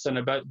service and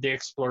about the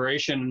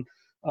exploration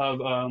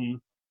of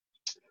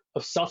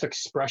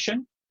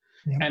self-expression,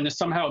 and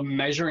somehow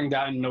measuring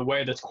that in a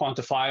way that's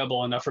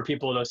quantifiable enough for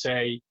people to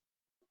say,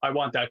 I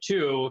want that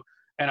too,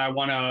 and I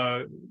want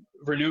to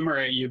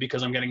remunerate you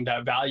because I'm getting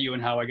that value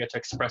and how I get to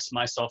express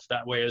myself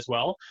that way as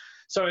well.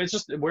 So it's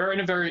just, we're in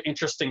a very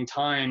interesting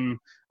time,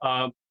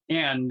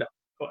 and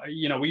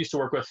we used to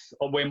work with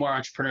way more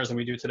entrepreneurs than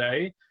we do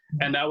today.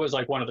 And that was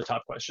like one of the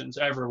top questions.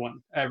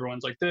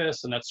 Everyone's like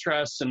this and that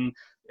stress. And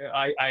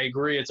I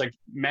agree. It's like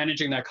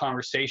managing that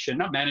conversation,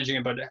 not managing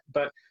it,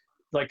 but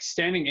like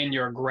standing in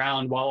your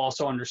ground while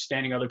also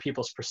understanding other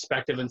people's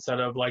perspective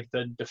instead of like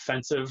the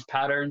defensive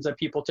patterns that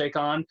people take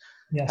on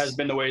has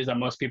been the ways that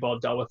most people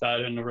have dealt with that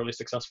in a really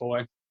successful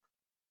way.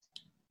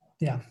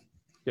 Yeah.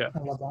 Yeah. I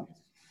love that.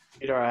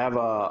 Peter, I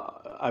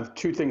have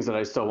two things that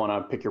I still want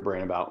to pick your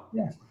brain about.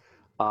 Yeah.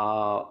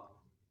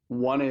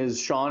 One is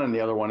Sean and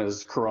the other one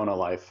is Corona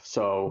life.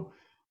 So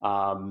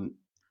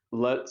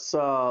let's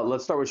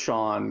start with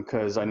Sean,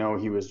 because I know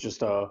he was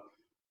just a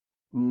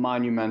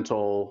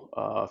monumental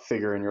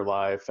figure in your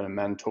life and a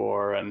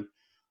mentor, and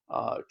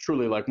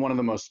truly like one of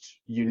the most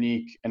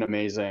unique and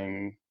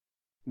amazing,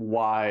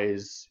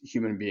 wise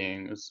human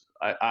beings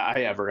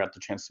I ever got the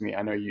chance to meet.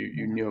 I know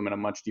you knew him at a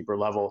much deeper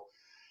level.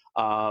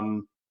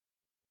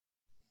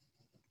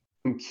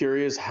 I'm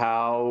curious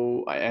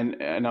how,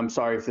 and I'm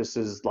sorry if this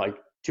is like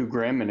too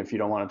grim, and if you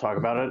don't want to talk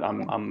about it,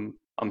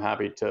 I'm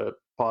happy to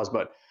pause.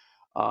 But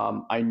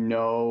I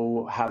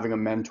know having a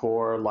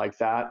mentor like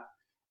that,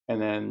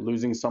 and then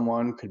losing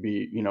someone could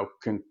be,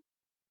 can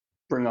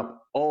bring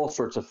up all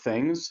sorts of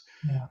things.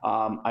 Yeah.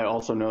 I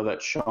also know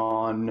that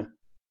Sean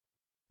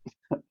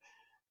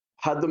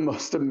had the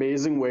most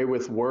amazing way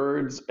with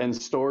words and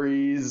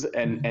stories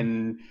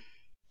and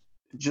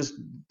just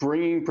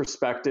bringing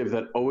perspective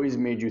that always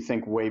made you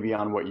think way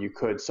beyond what you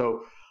could.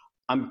 So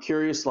I'm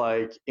curious,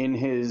 like in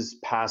his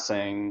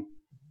passing,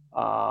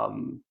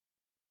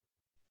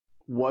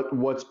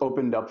 what's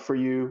opened up for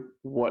you?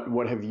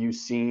 What have you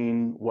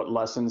seen? What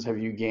lessons have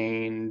you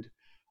gained?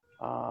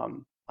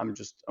 I'm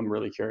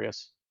really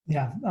curious.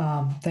 Yeah.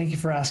 Thank you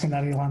for asking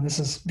that, Elon. This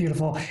is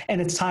beautiful. And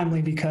it's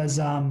timely because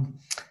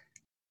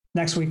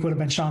next week would have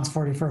been Sean's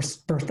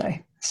 41st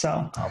birthday.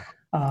 So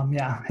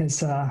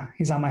he's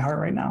on my heart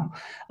right now.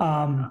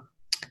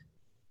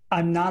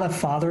 I'm not a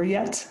father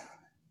yet,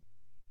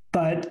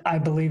 but I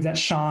believe that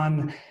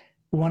Sean,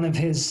 one of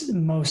his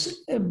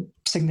most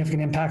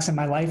significant impacts in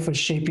my life was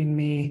shaping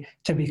me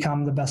to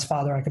become the best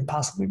father I could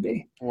possibly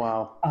be.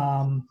 Wow.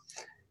 I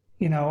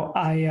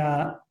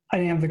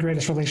didn't have the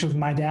greatest relationship with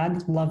my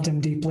dad, loved him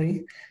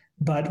deeply,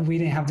 but we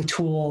didn't have the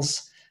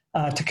tools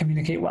to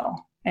communicate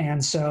well.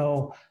 And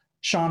so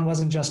Sean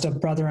wasn't just a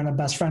brother and a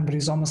best friend, but he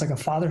was almost like a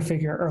father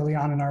figure early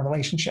on in our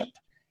relationship.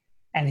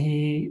 And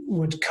he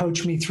would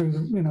coach me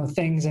through,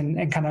 things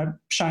and kind of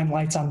shine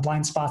lights on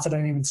blind spots that I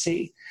didn't even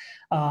see.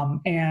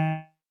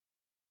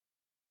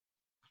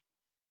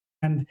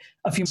 And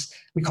a few,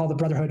 we call the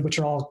Brotherhood, which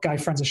are all guy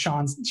friends of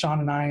Sean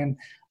and I. And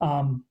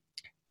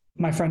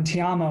my friend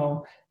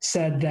Tiamo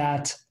said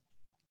that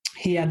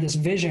he had this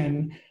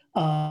vision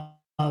of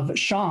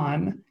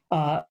Sean,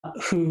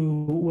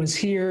 who was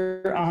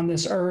here on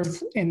this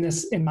earth in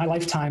my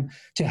lifetime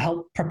to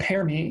help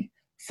prepare me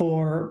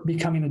for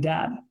becoming a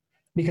dad,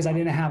 because I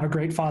didn't have a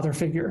great father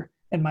figure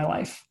in my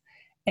life.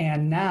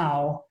 And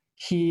now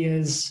he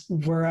is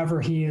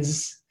wherever he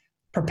is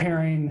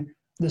preparing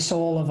the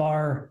soul of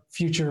our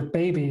future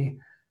baby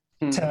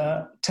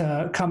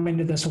to come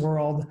into this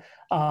world,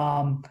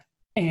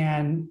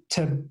 and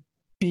to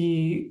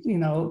be,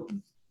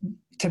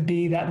 to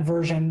be that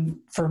version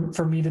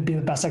for me to be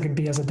the best I could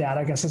be as a dad,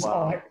 I guess is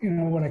all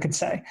what I could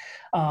say.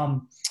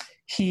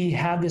 He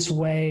had this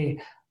way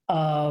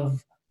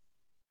of,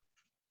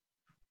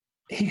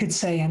 he could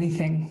say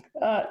anything.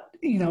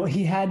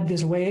 He had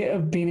this way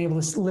of being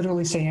able to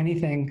literally say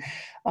anything.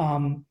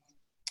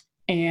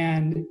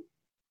 And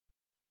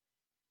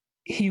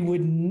he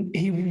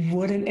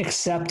wouldn't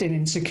accept an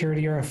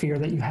insecurity or a fear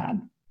that you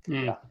had.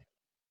 Yeah.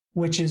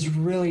 Which is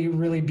really,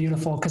 really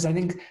beautiful, because I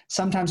think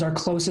sometimes our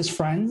closest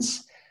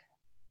friends,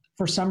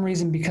 for some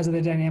reason, because of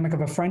the dynamic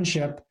of a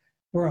friendship,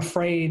 we're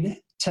afraid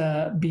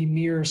to be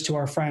mirrors to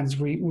our friends.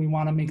 We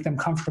want to make them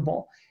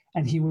comfortable.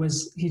 And he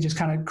just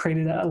kind of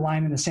created a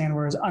line in the sand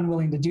where he was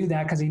unwilling to do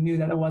that because he knew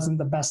that it wasn't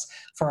the best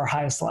for our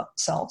highest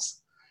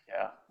selves.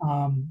 Yeah.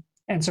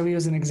 And so he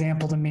was an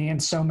example to me in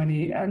so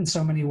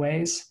many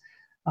ways.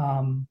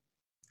 I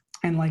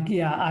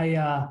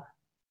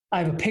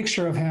have a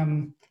picture of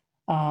him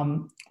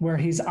where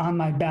he's on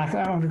my back.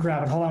 I don't want to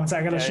grab it. Hold on one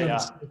second. I got to show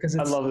this because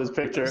I love this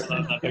picture. I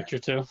love that picture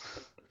too.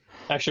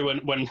 Actually,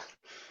 when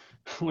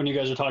you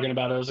guys were talking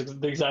about it, it was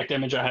the exact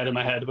image I had in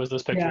my head was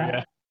this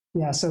picture.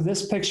 Yeah. So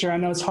this picture, I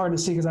know it's hard to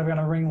see because I've got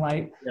a ring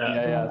light.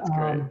 Yeah. That's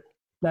great.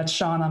 That's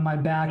Sean on my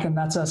back, and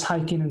that's us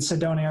hiking in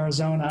Sedona,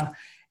 Arizona.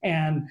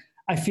 And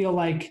I feel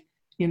like,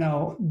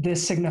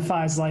 this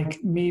signifies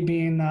like me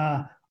being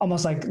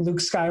almost like Luke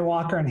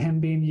Skywalker and him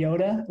being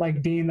Yoda,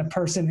 like being the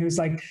person who's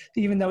like,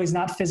 even though he's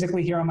not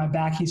physically here on my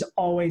back, he's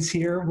always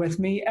here with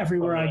me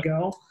everywhere I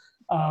go.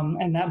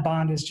 And that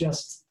bond is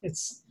just,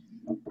 it's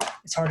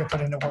hard to put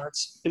into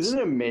words. Isn't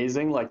it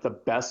amazing? Like the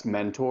best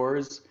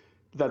mentors,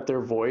 that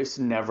their voice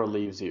never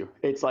leaves you.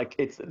 It's like,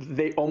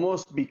 they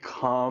almost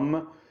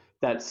become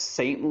that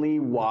saintly,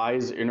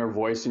 wise inner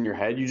voice in your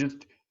head. You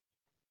just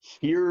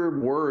hear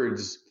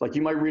words, like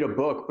you might read a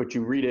book, but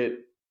you read it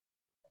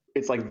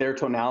it's like their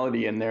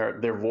tonality and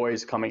their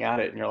voice coming at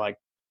it, and you're like,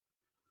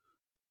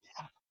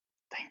 yeah,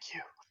 thank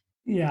you.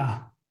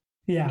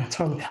 Yeah,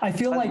 totally. I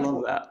feel I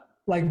love that.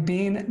 like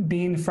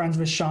being friends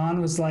with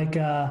Sean was like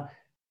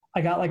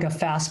I got like a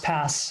fast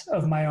pass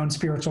of my own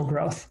spiritual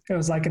growth. It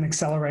was like an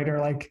accelerator.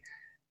 Like,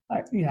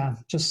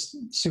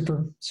 just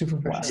super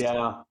blessed.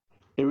 Yeah,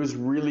 it was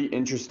really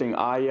interesting.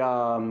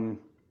 I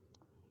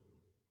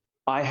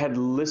had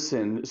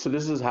listened. So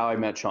this is how I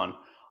met Sean.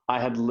 I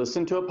had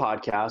listened to a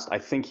podcast. I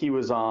think he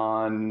was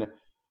on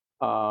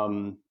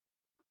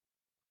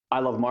I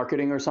Love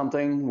Marketing or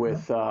something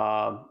with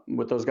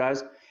those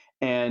guys,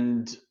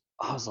 and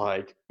I was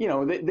like,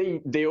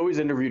 they always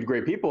interviewed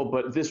great people,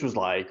 but this was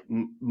like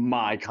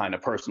my kind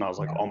of person. I was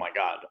like, oh my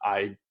God,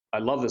 I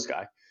love this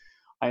guy.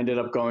 I ended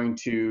up going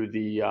to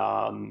the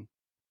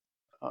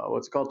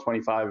what's it called,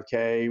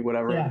 25K,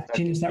 whatever. Yeah,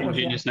 Genius Network.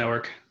 Genius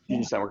Network.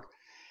 Genius Network.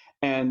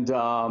 And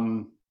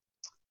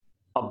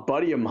a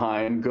buddy of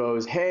mine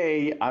goes,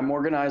 hey, I'm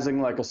organizing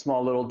like a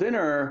small little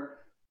dinner.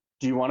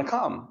 Do you want to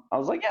come? I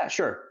was like, yeah,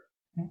 sure.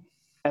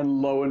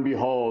 And lo and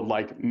behold,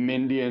 like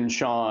Mindy and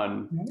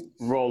Sean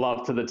roll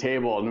up to the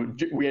table,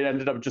 and we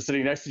ended up just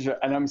sitting next to each other.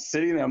 And I'm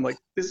sitting there, I'm like,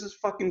 this is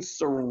fucking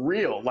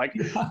surreal. Like,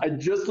 I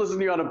just listened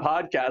to you on a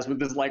podcast with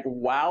this like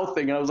wow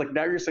thing, and I was like,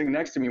 now you're sitting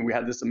next to me. And we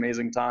had this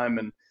amazing time,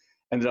 and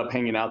ended up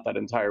hanging out that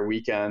entire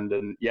weekend.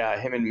 And yeah,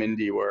 him and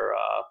Mindy were.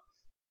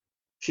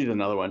 She's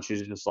another one.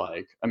 She's just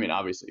like, I mean,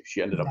 obviously,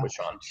 she ended up with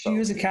Sean. So. She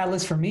was a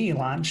catalyst for me,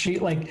 Elon.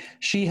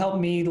 She helped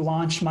me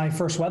launch my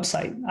first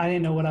website. I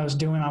didn't know what I was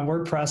doing on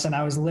WordPress, and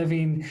I was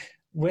living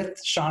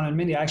with Sean and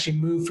Mindy. I actually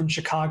moved from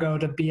Chicago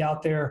to be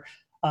out there.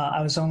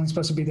 I was only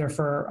supposed to be there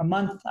for a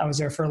month. I was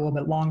there for a little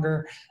bit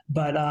longer,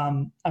 but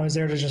I was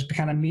there to just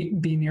kind of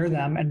be near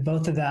them. And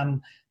both of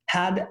them,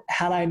 had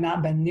I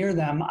not been near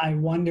them, I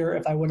wonder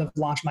if I would have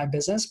launched my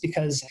business,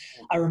 because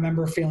I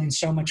remember feeling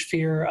so much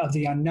fear of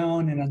the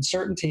unknown and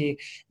uncertainty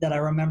that I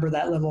remember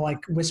that little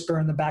like whisper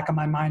in the back of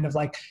my mind of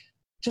like,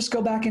 just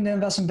go back into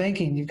investment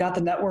banking. You've got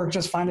the network,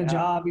 just find a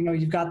job.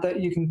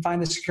 You can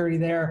find the security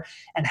there.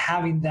 And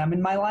having them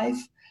in my life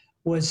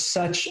was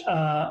such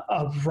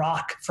a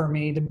rock for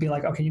me to be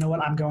like, okay, you know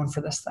what? I'm going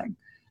for this thing.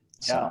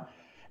 So. Yeah.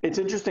 It's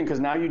interesting because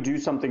now you do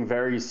something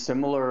very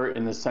similar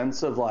in the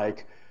sense of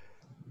like,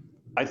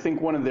 I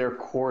think one of their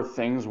core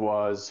things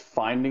was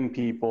finding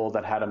people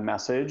that had a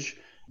message.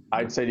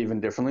 I'd say it even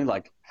differently,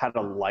 like had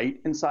a light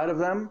inside of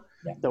them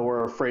that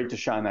were afraid to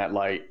shine that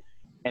light.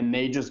 And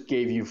they just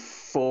gave you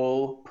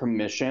full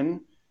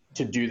permission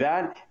to do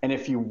that. And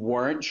if you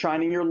weren't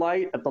shining your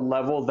light at the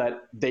level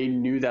that they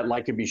knew that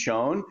light could be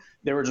shown,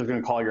 they were just going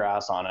to call your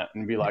ass on it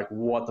and be like,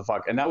 what the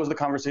fuck? And that was the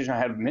conversation I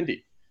had with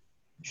Mindy.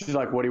 She's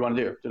like, what do you want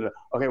to do? Da-da.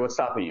 Okay, what's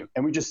stopping you?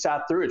 And we just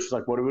sat through it. She's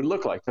like, what would it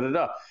look like?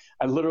 Da-da-da.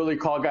 I literally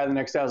called a guy the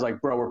next day. I was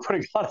like, bro, we're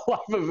putting on a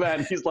live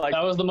event. He's like,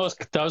 that was the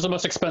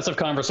most expensive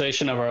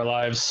conversation of our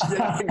lives.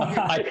 Yeah.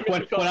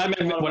 When I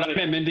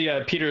met Mindy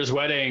at Peter's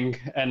wedding,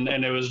 and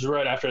it was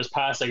right after his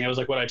passing, it was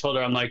like what I told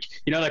her. I'm like,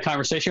 you know that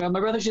conversation with my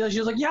brother? She was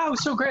like, yeah, it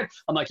was so great.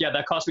 I'm like, yeah,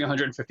 that cost me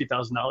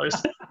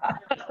 $150,000.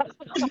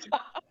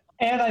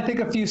 And I think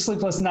a few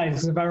sleepless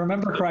nights, if I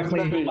remember correctly.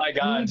 Oh my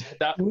God.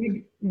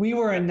 We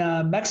were in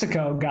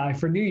Mexico, Guy,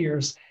 for New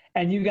Year's,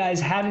 and you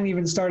guys hadn't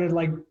even started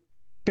like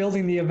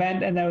building the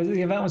event, and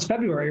the event was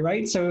February,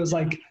 right? So it was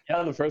like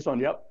the first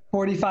one,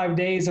 45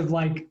 days of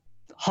like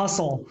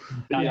hustle.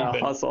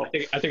 Hustle.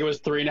 I think it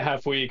was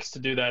 3.5 weeks to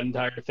do that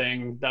entire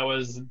thing. That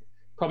was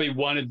probably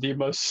one of the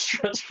most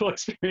stressful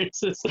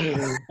experiences of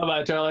my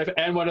entire life,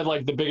 and one of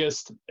like the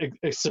biggest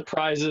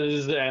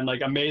surprises and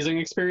like amazing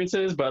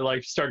experiences. But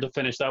like start to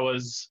finish, that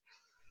was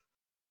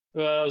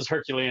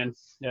Herculean.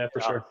 Yeah,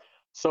 for sure.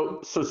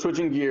 So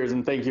switching gears,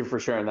 and thank you for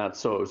sharing that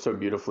so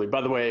beautifully.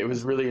 By the way, it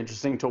was really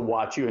interesting to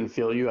watch you and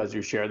feel you as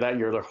you share that.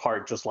 Your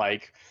heart just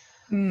like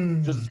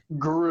just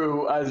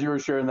grew as you were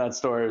sharing that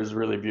story. It was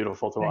really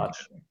beautiful to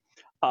watch.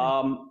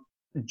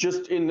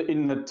 Just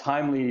in the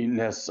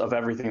timeliness of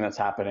everything that's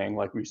happening,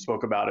 like we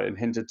spoke about it and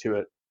hinted to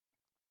it,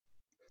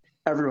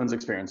 everyone's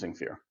experiencing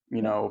fear.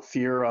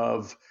 Fear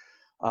of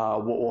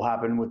what will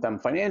happen with them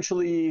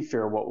financially,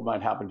 fear of what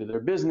might happen to their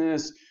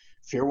business,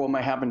 fear of what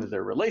might happen to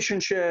their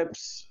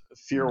relationships,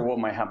 fear of what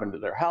might happen to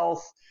their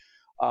health.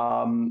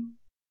 I'm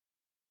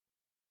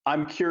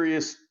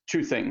curious,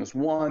 two things.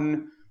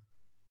 One,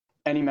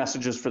 any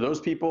messages for those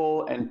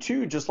people? And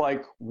two, just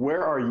like,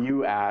 where are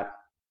you at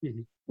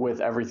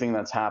with everything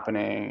that's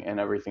happening and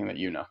everything that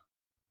you know?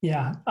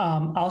 Yeah,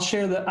 I'll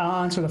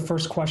answer the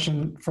first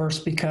question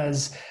first,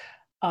 because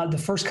the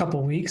first couple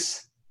of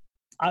weeks,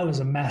 I was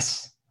a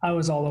mess. I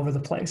was all over the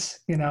place.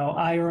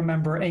 I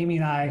remember Amy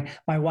and I,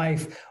 my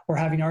wife, were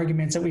having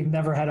arguments that we've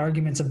never had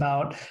arguments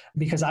about,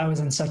 because I was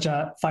in such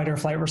a fight or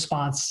flight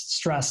response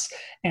stress.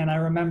 And I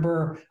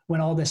remember when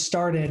all this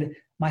started,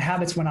 my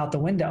habits went out the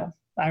window.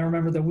 I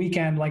remember the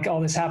weekend, like all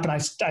this happened.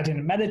 I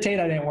didn't meditate.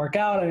 I didn't work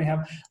out. I didn't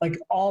have like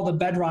all the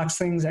bedrock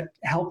things that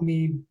helped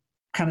me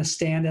kind of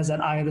stand as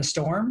that eye of the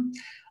storm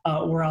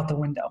were out the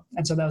window.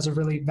 And so that was a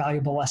really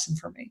valuable lesson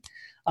for me.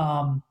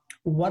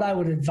 what I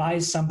would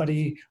advise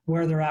somebody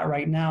where they're at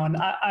right now. And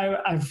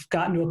I've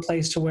gotten to a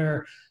place to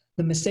where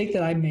the mistake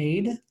that I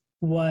made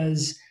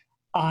was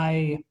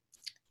I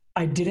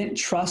didn't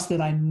trust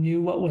that I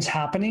knew what was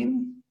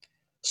happening.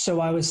 So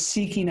I was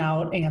seeking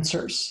out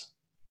answers,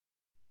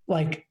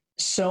 like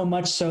so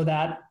much so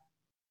that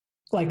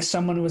like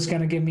someone was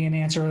going to give me an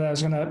answer that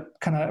was going to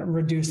kind of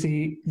reduce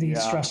the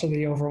stress or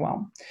the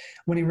overwhelm.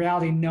 When in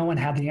reality, no one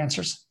had the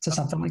answers to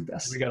something like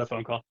this. We got a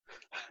phone call.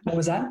 What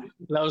was that?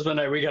 That was the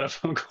night we got a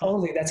phone call.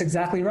 Totally. That's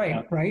exactly right.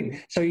 Yeah.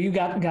 Right. So you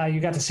got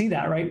to see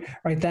that right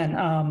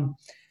then.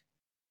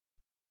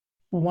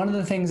 One of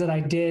the things that I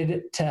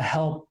did to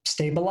help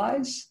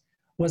stabilize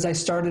was I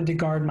started to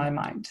guard my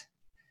mind,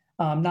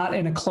 not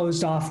in a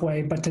closed off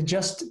way, but to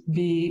just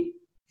be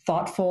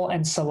thoughtful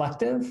and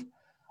selective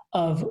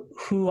of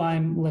who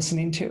I'm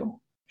listening to.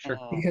 Sure.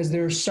 Because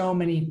there's so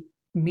many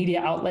media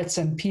outlets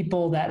and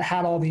people that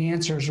had all the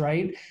answers,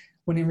 right?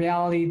 When in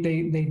reality,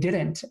 they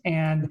didn't.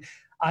 And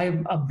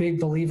I'm a big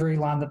believer,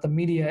 Elon, that the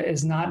media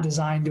is not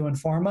designed to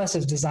inform us,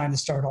 it's designed to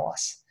startle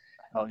us.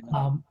 Oh,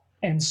 yeah.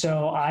 And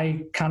so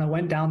I kind of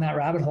went down that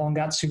rabbit hole and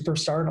got super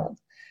startled.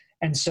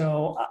 And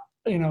so,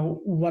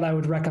 what I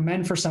would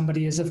recommend for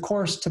somebody is, of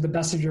course, to the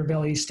best of your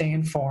ability, stay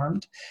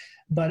informed.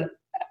 But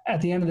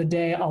at the end of the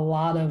day, a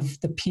lot of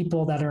the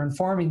people that are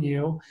informing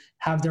you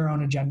have their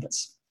own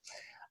agendas.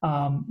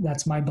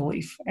 That's my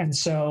belief. And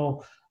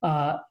so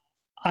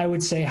I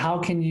would say, how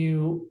can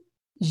you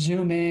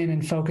zoom in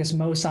and focus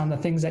most on the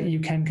things that you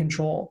can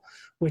control,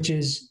 which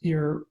is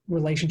your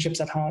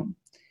relationships at home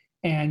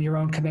and your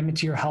own commitment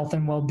to your health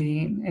and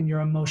well-being and your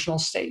emotional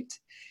state,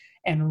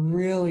 and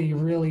really,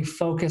 really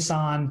focus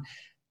on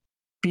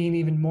being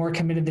even more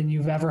committed than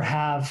you've ever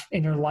have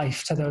in your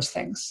life to those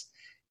things,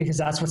 because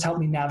that's what's helped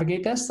me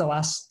navigate this the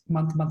last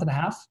month and a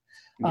half.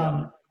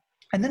 Yeah.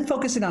 And then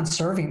focusing on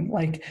serving.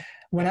 Like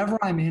whenever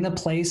I'm in a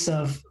place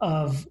of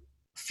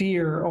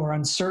fear or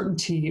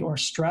uncertainty or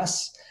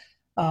stress,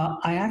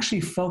 I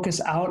actually focus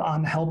out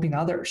on helping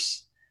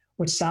others,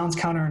 which sounds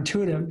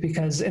counterintuitive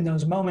because in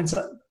those moments,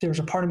 there's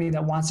a part of me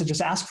that wants to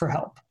just ask for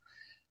help.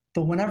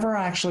 But whenever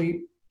I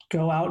actually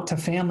go out to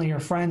family or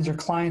friends or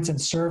clients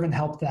and serve and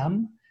help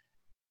them,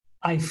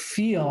 I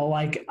feel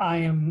like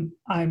I'm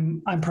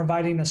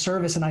providing a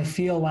service, and I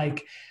feel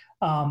like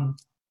I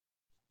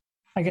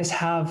guess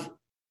have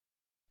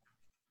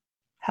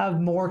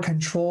more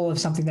control of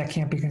something that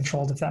can't be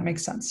controlled, if that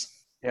makes sense.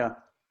 Yeah.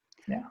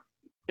 Yeah.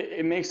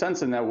 It makes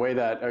sense in that way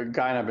that a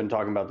guy and I've been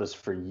talking about this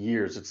for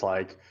years. It's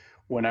like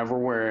whenever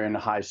we're in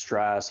high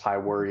stress, high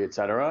worry, et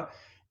cetera,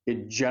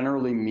 it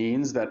generally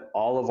means that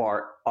all of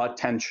our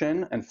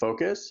attention and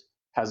focus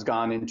has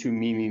gone into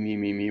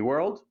me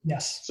world.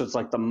 Yes. So it's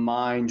like the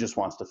mind just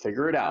wants to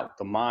figure it out.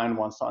 The mind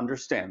wants to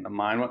understand.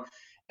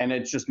 And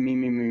it's just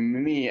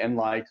me. And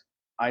like,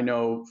 I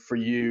know for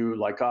you,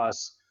 like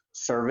us,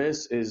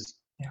 service is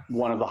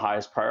one of the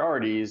highest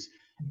priorities.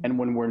 And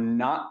when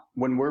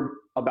we're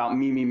about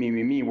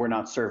me, we're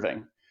not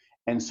serving.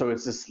 And so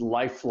it's this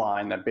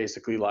lifeline that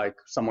basically like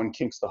someone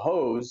kinks the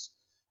hose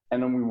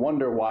and then we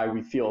wonder why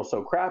we feel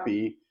so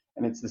crappy.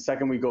 And it's the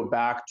second we go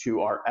back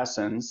to our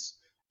essence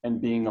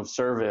and being of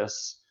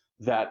service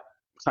that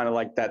kind of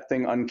like that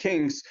thing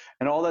unkinks,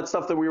 and all that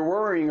stuff that we were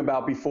worrying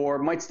about before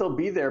might still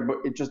be there, but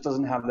it just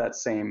doesn't have that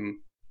same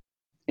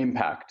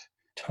impact.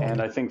 Totally.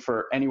 And I think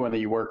for anyone that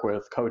you work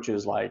with,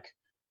 coaches, like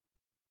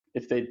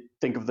if they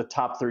think of the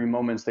top 3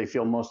 moments they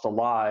feel most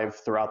alive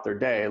throughout their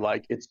day,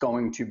 like it's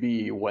going to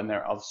be when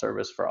they're of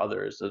service for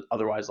others.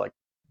 Otherwise, like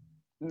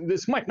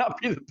this might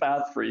not be the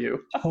path for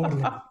you.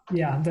 Totally.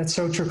 Yeah, that's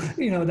so true.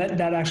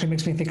 That actually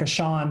makes me think of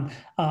Sean,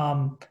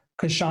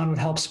 because Sean would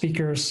help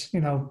speakers,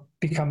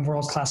 become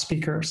world-class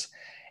speakers.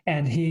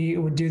 And he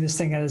would do this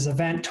thing at his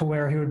event to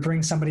where he would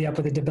bring somebody up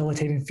with a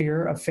debilitating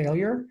fear of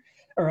failure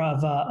or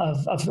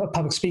of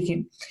public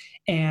speaking.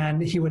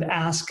 And he would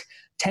ask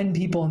 10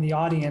 people in the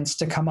audience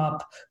to come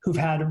up who've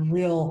had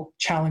real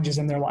challenges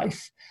in their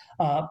life.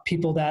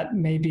 People that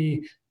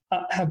maybe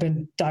have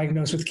been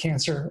diagnosed with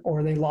cancer,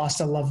 or they lost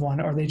a loved one,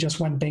 or they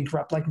just went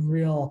bankrupt, like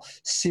real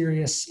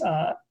serious,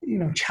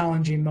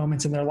 challenging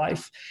moments in their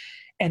life.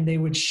 And they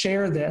would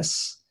share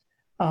this.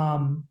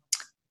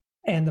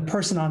 And the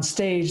person on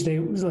stage,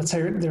 let's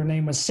say their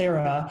name was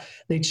Sarah,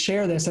 they'd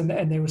share this and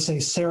they would say,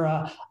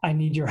 "Sarah, I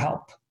need your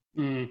help."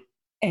 Mm.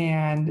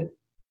 And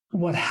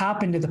what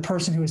happened to the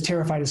person who was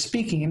terrified of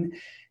speaking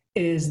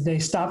is they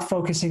stopped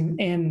focusing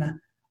in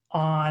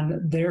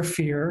on their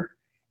fear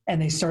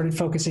and they started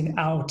focusing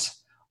out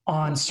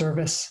on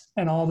service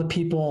and all the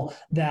people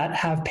that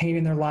have pain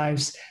in their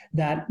lives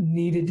that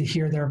needed to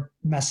hear their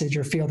message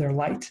or feel their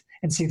light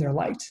and see their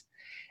light.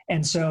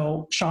 And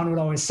so Sean would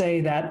always say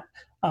that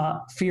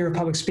fear of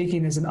public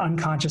speaking is an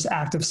unconscious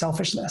act of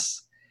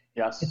selfishness.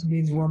 Yes. It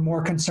means we're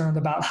more concerned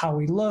about how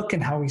we look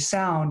and how we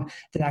sound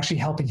than actually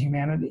helping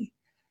humanity.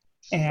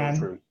 And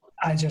so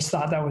I just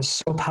thought that was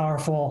so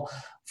powerful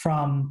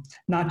from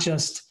not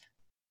just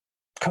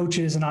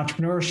coaches and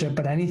entrepreneurship,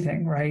 but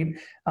anything, right?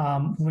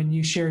 When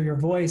you share your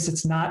voice,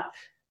 it's not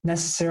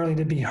necessarily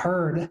to be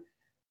heard,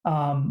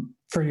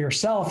 for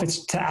yourself.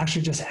 It's to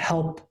actually just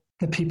help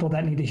the people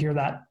that need to hear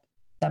that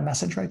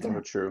message right there.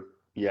 So true.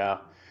 Yeah.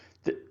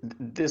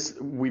 This,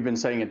 we've been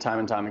saying it time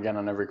and time again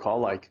on every call,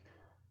 like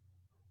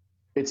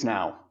it's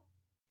now.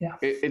 Yeah.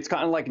 It's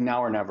kind of like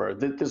now or never.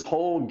 This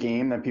whole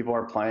game that people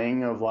are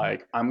playing of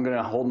like, I'm going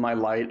to hold my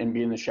light and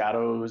be in the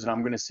shadows, and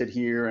I'm going to sit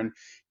here and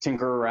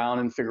tinker around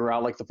and figure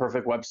out like the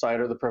perfect website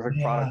or the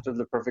perfect product or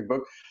the perfect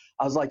book.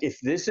 I was like, if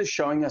this is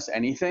showing us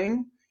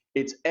anything,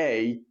 it's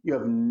you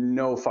have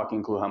no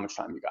fucking clue how much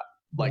time you got.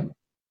 Like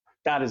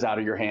that is out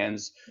of your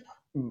hands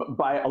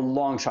by a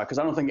long shot. Cause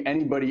I don't think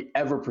anybody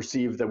ever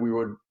perceived that we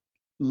would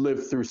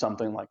live through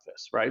something like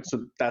this. Right.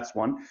 So that's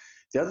one.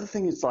 The other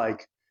thing is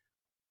like,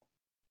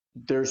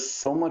 there's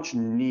so much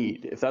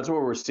need. If that's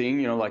what we're seeing,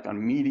 you know, like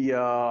on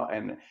media,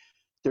 and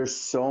there's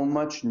so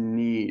much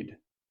need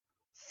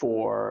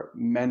for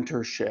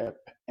mentorship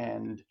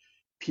and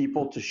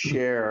people to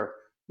share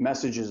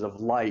messages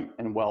of light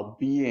and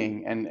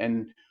well-being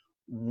and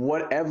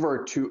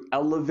whatever to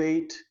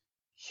elevate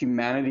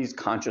humanity's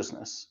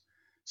consciousness.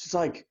 So it's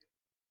like,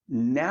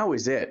 now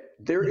is it.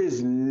 There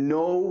is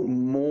no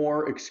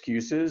more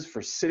excuses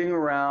for sitting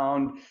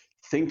around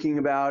thinking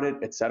about it,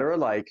 etc.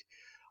 Like,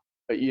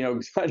 you know,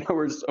 I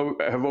know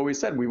have always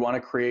said we want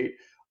to create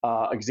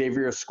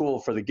Xavier School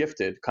for the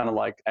gifted, kind of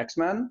like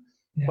X-Men,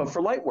 but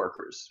for light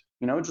workers,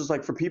 you know, just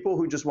like for people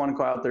who just want to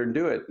go out there and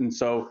do it. And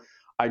so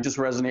I just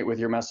resonate with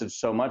your message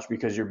so much,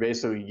 because you're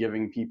basically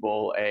giving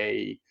people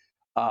a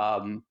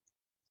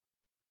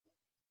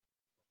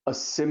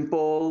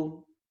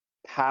simple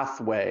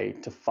pathway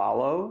to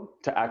follow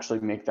to actually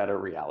make that a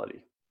reality.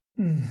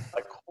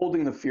 Like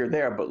holding the fear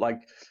there, but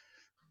like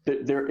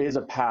there is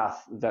a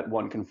path that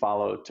one can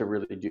follow to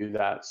really do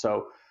that.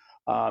 So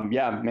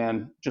yeah,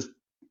 man, just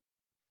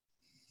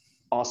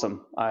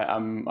awesome.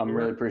 I'm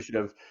really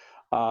appreciative.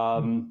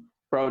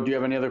 Bro, do you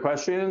have any other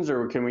questions,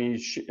 or can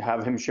we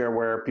have him share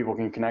where people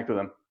can connect with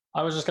him?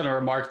 I was just going to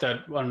remark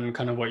that on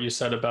kind of what you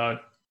said about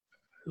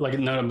like,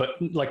 no, but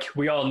like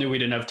we all knew we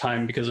didn't have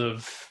time because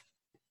of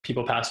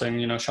people passing,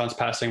 you know, Sean's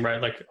passing,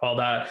 right? Like all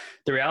that.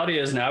 The reality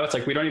is now it's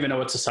like, we don't even know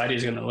what society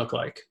is going to look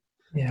like.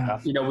 Yeah.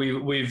 You know,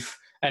 we've,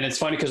 and it's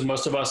funny because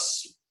most of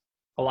us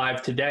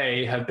alive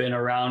today have been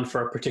around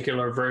for a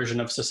particular version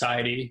of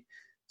society.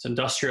 It's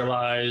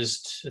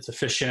industrialized, it's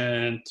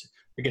efficient,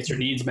 it gets your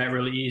needs met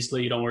really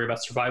easily. You don't worry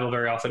about survival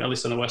very often, at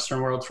least in the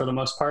Western world for the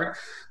most part.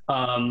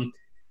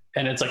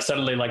 And it's like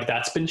suddenly like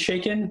that's been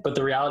shaken. But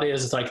the reality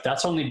is it's like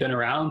that's only been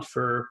around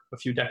for a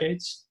few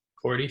decades,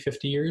 40,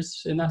 50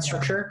 years in that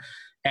structure.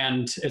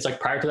 And it's like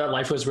prior to that,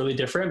 life was really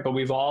different, but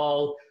we've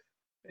lost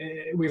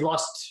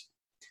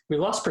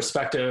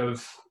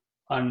perspective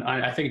on,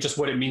 I think, just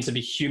what it means to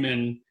be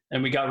human.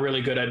 And we got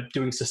really good at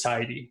doing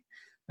society.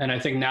 And I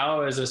think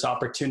now is this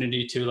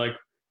opportunity to, like,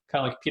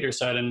 kind of like Peter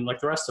said, and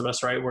like the rest of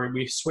us, right, where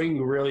we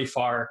swing really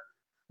far,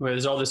 where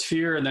there's all this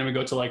fear, and then we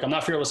go to like, I'm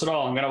not fearless at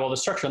all, I'm gonna have all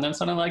this structure. And then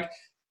suddenly like,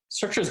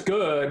 structure is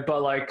good,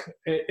 but like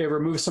it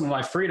removes some of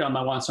my freedom.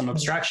 I want some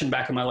abstraction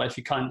back in my life.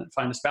 You can't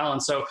find this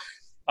balance. So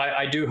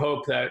I do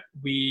hope that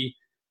we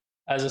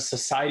as a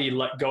society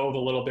let go of a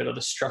little bit of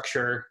the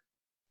structure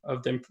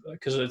of them,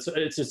 because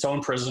it's its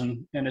own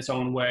prison in its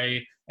own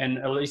way, and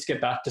at least get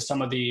back to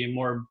some of the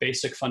more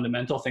basic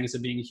fundamental things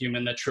of being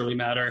human that truly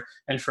matter.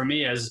 And for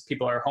me, as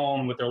people are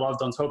home with their loved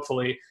ones,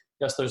 hopefully,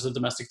 yes, there's a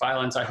domestic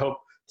violence. I hope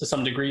to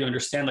some degree you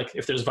understand, like,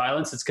 if there's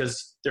violence, it's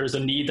because there's a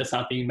need that's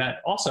not being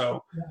met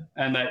also,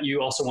 and that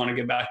you also want to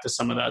get back to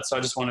some of that. So I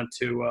just wanted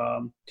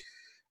to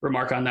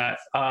remark on that.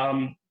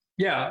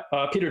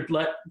 Peter,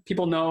 let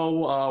people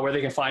know where they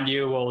can find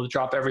you. We'll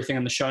drop everything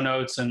in the show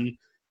notes, and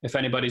if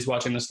anybody's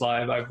watching this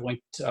live, I've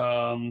linked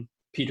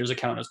Peter's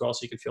account as well,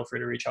 so you can feel free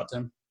to reach out to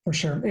him. For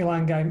sure.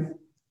 Elon, guy,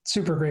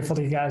 super grateful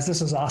to you guys.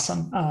 This is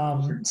awesome.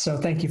 So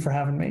thank you for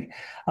having me.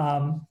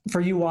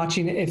 For you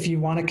watching, if you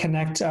want to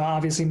connect,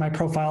 obviously my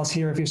profile's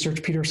here. If you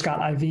search Peter Scott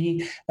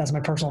IV, that's my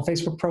personal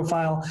Facebook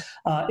profile.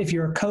 If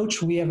you're a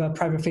coach, we have a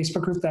private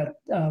Facebook group that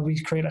we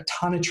create a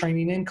ton of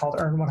training in called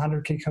Earn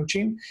 100K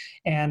Coaching,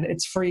 and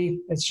it's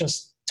free. It's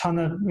just ton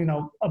of,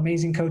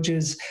 amazing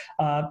coaches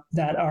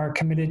that are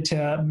committed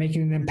to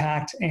making an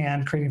impact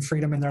and creating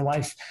freedom in their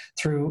life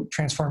through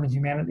transforming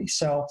humanity.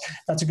 So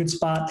that's a good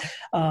spot.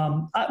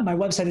 My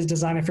website is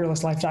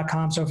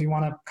designafearlesslife.com. So if you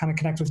want to kind of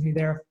connect with me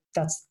there,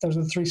 those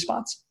are the three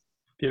spots.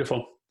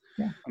 Beautiful.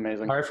 Yeah.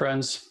 Amazing. All right,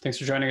 friends. Thanks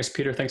for joining us,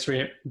 Peter. Thanks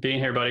for being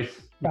here, buddy.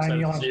 Bye,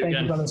 Elon. Thank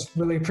you, brothers.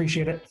 Really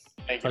appreciate it.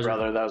 Thank you,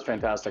 brother. That was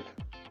fantastic.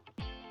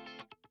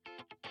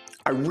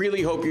 I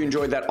really hope you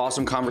enjoyed that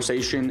awesome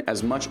conversation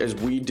as much as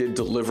we did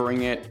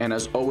delivering it. And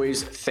as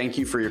always, thank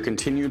you for your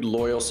continued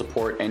loyal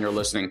support and your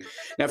listening.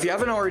 Now, if you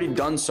haven't already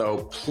done so,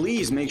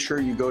 please make sure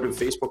you go to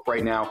Facebook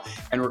right now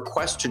and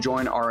request to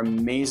join our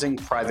amazing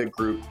private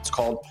group. It's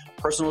called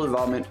Personal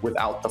Development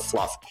Without the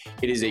Fluff.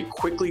 It is a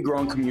quickly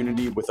growing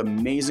community with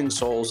amazing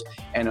souls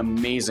and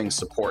amazing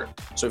support.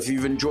 So if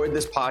you've enjoyed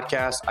this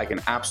podcast, I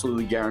can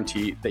absolutely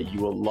guarantee that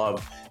you will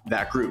love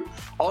that group.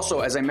 Also,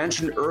 as I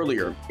mentioned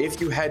earlier,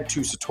 if you head to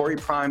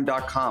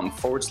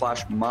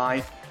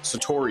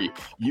satoriprime.com/mysatori,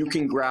 you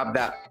can grab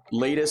that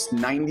latest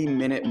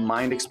 90-minute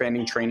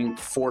mind-expanding training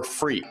for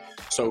free.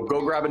 So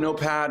go grab a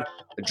notepad,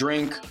 a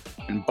drink,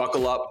 and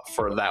buckle up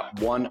for that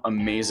one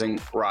amazing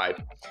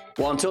ride.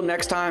 Well, until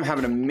next time, have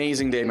an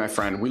amazing day, my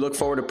friend. We look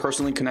forward to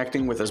personally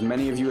connecting with as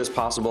many of you as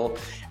possible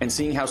and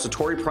seeing how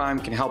Satori Prime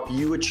can help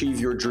you achieve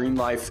your dream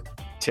life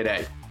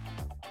today.